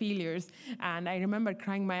there are failures, and I remember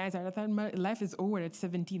crying my eyes out. I thought, my life is over at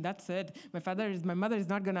 17. That's it. My mother is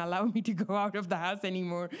not going to allow me to go out of the house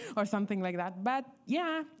anymore, or something like that. But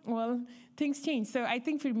yeah, well, things change. So I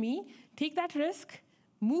think for me, take that risk,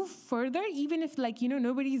 move further, even if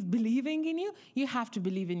nobody's believing in you. You have to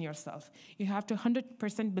believe in yourself. You have to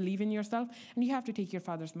 100% believe in yourself, and you have to take your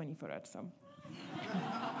father's money for it. So.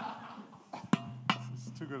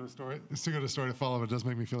 Too good a story. It's too good a story to follow, but it does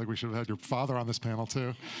make me feel like we should have had your father on this panel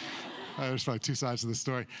too. There's probably 2 sides to this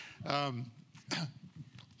story.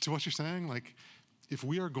 To what you're saying, like, if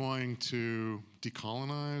we are going to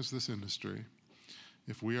decolonize this industry,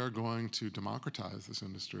 if we are going to democratize this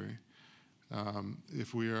industry,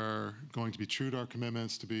 if we are going to be true to our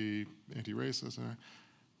commitments to be anti-racist,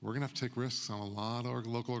 we're going to have to take risks on a lot of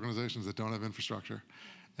local organizations that don't have infrastructure.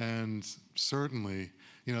 And certainly,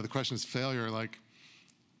 the question is failure. Like,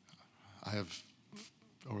 I have,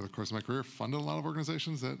 over the course of my career, funded a lot of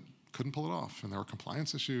organizations that couldn't pull it off, and there were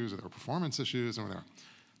compliance issues, or there were performance issues, or whatever.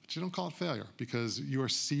 But you don't call it failure, because you are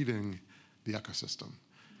seeding the ecosystem.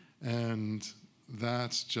 And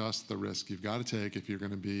that's just the risk you've got to take if you're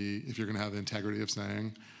going to have the integrity of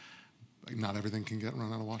saying, not everything can get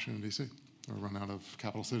run out of Washington, D.C., or run out of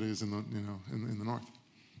capital cities in the north.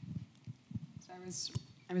 So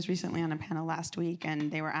I was recently on a panel last week, and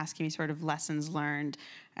they were asking me sort of lessons learned.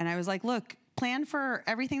 And I was like, look, plan for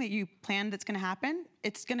everything that you plan that's going to happen.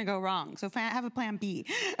 It's going to go wrong. So have a plan B.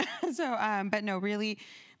 But no, really,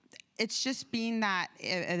 it's just being that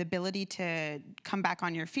ability to come back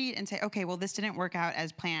on your feet and say, okay, well, this didn't work out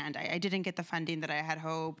as planned. I didn't get the funding that I had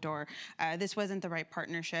hoped, or this wasn't the right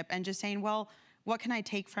partnership. And just saying, well, what can I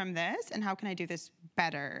take from this, and how can I do this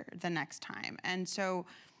better the next time? And so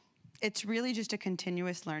it's really just a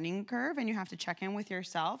continuous learning curve, and you have to check in with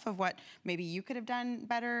yourself of what maybe you could have done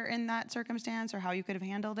better in that circumstance, or how you could have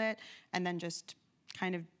handled it, and then just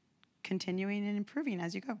kind of continuing and improving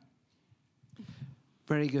as you go.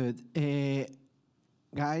 Very good.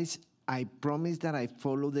 Guys, I promise that I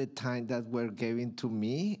follow the time that were given to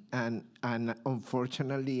me, and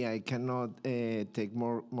unfortunately I cannot take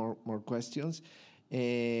more questions,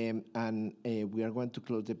 and we are going to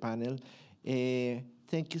close the panel.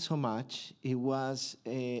 Thank you so much. It was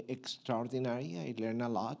extraordinary. I learned a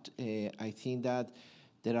lot. I think that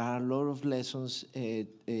there are a lot of lessons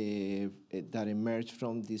that emerged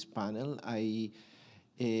from this panel. I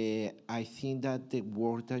think that the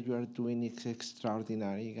work that you are doing is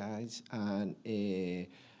extraordinary, guys, and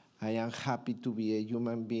I am happy to be a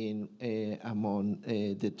human being among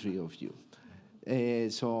the 3 of you.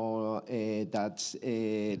 So let's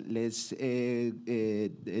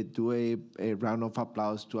do a round of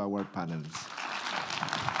applause to our panelists.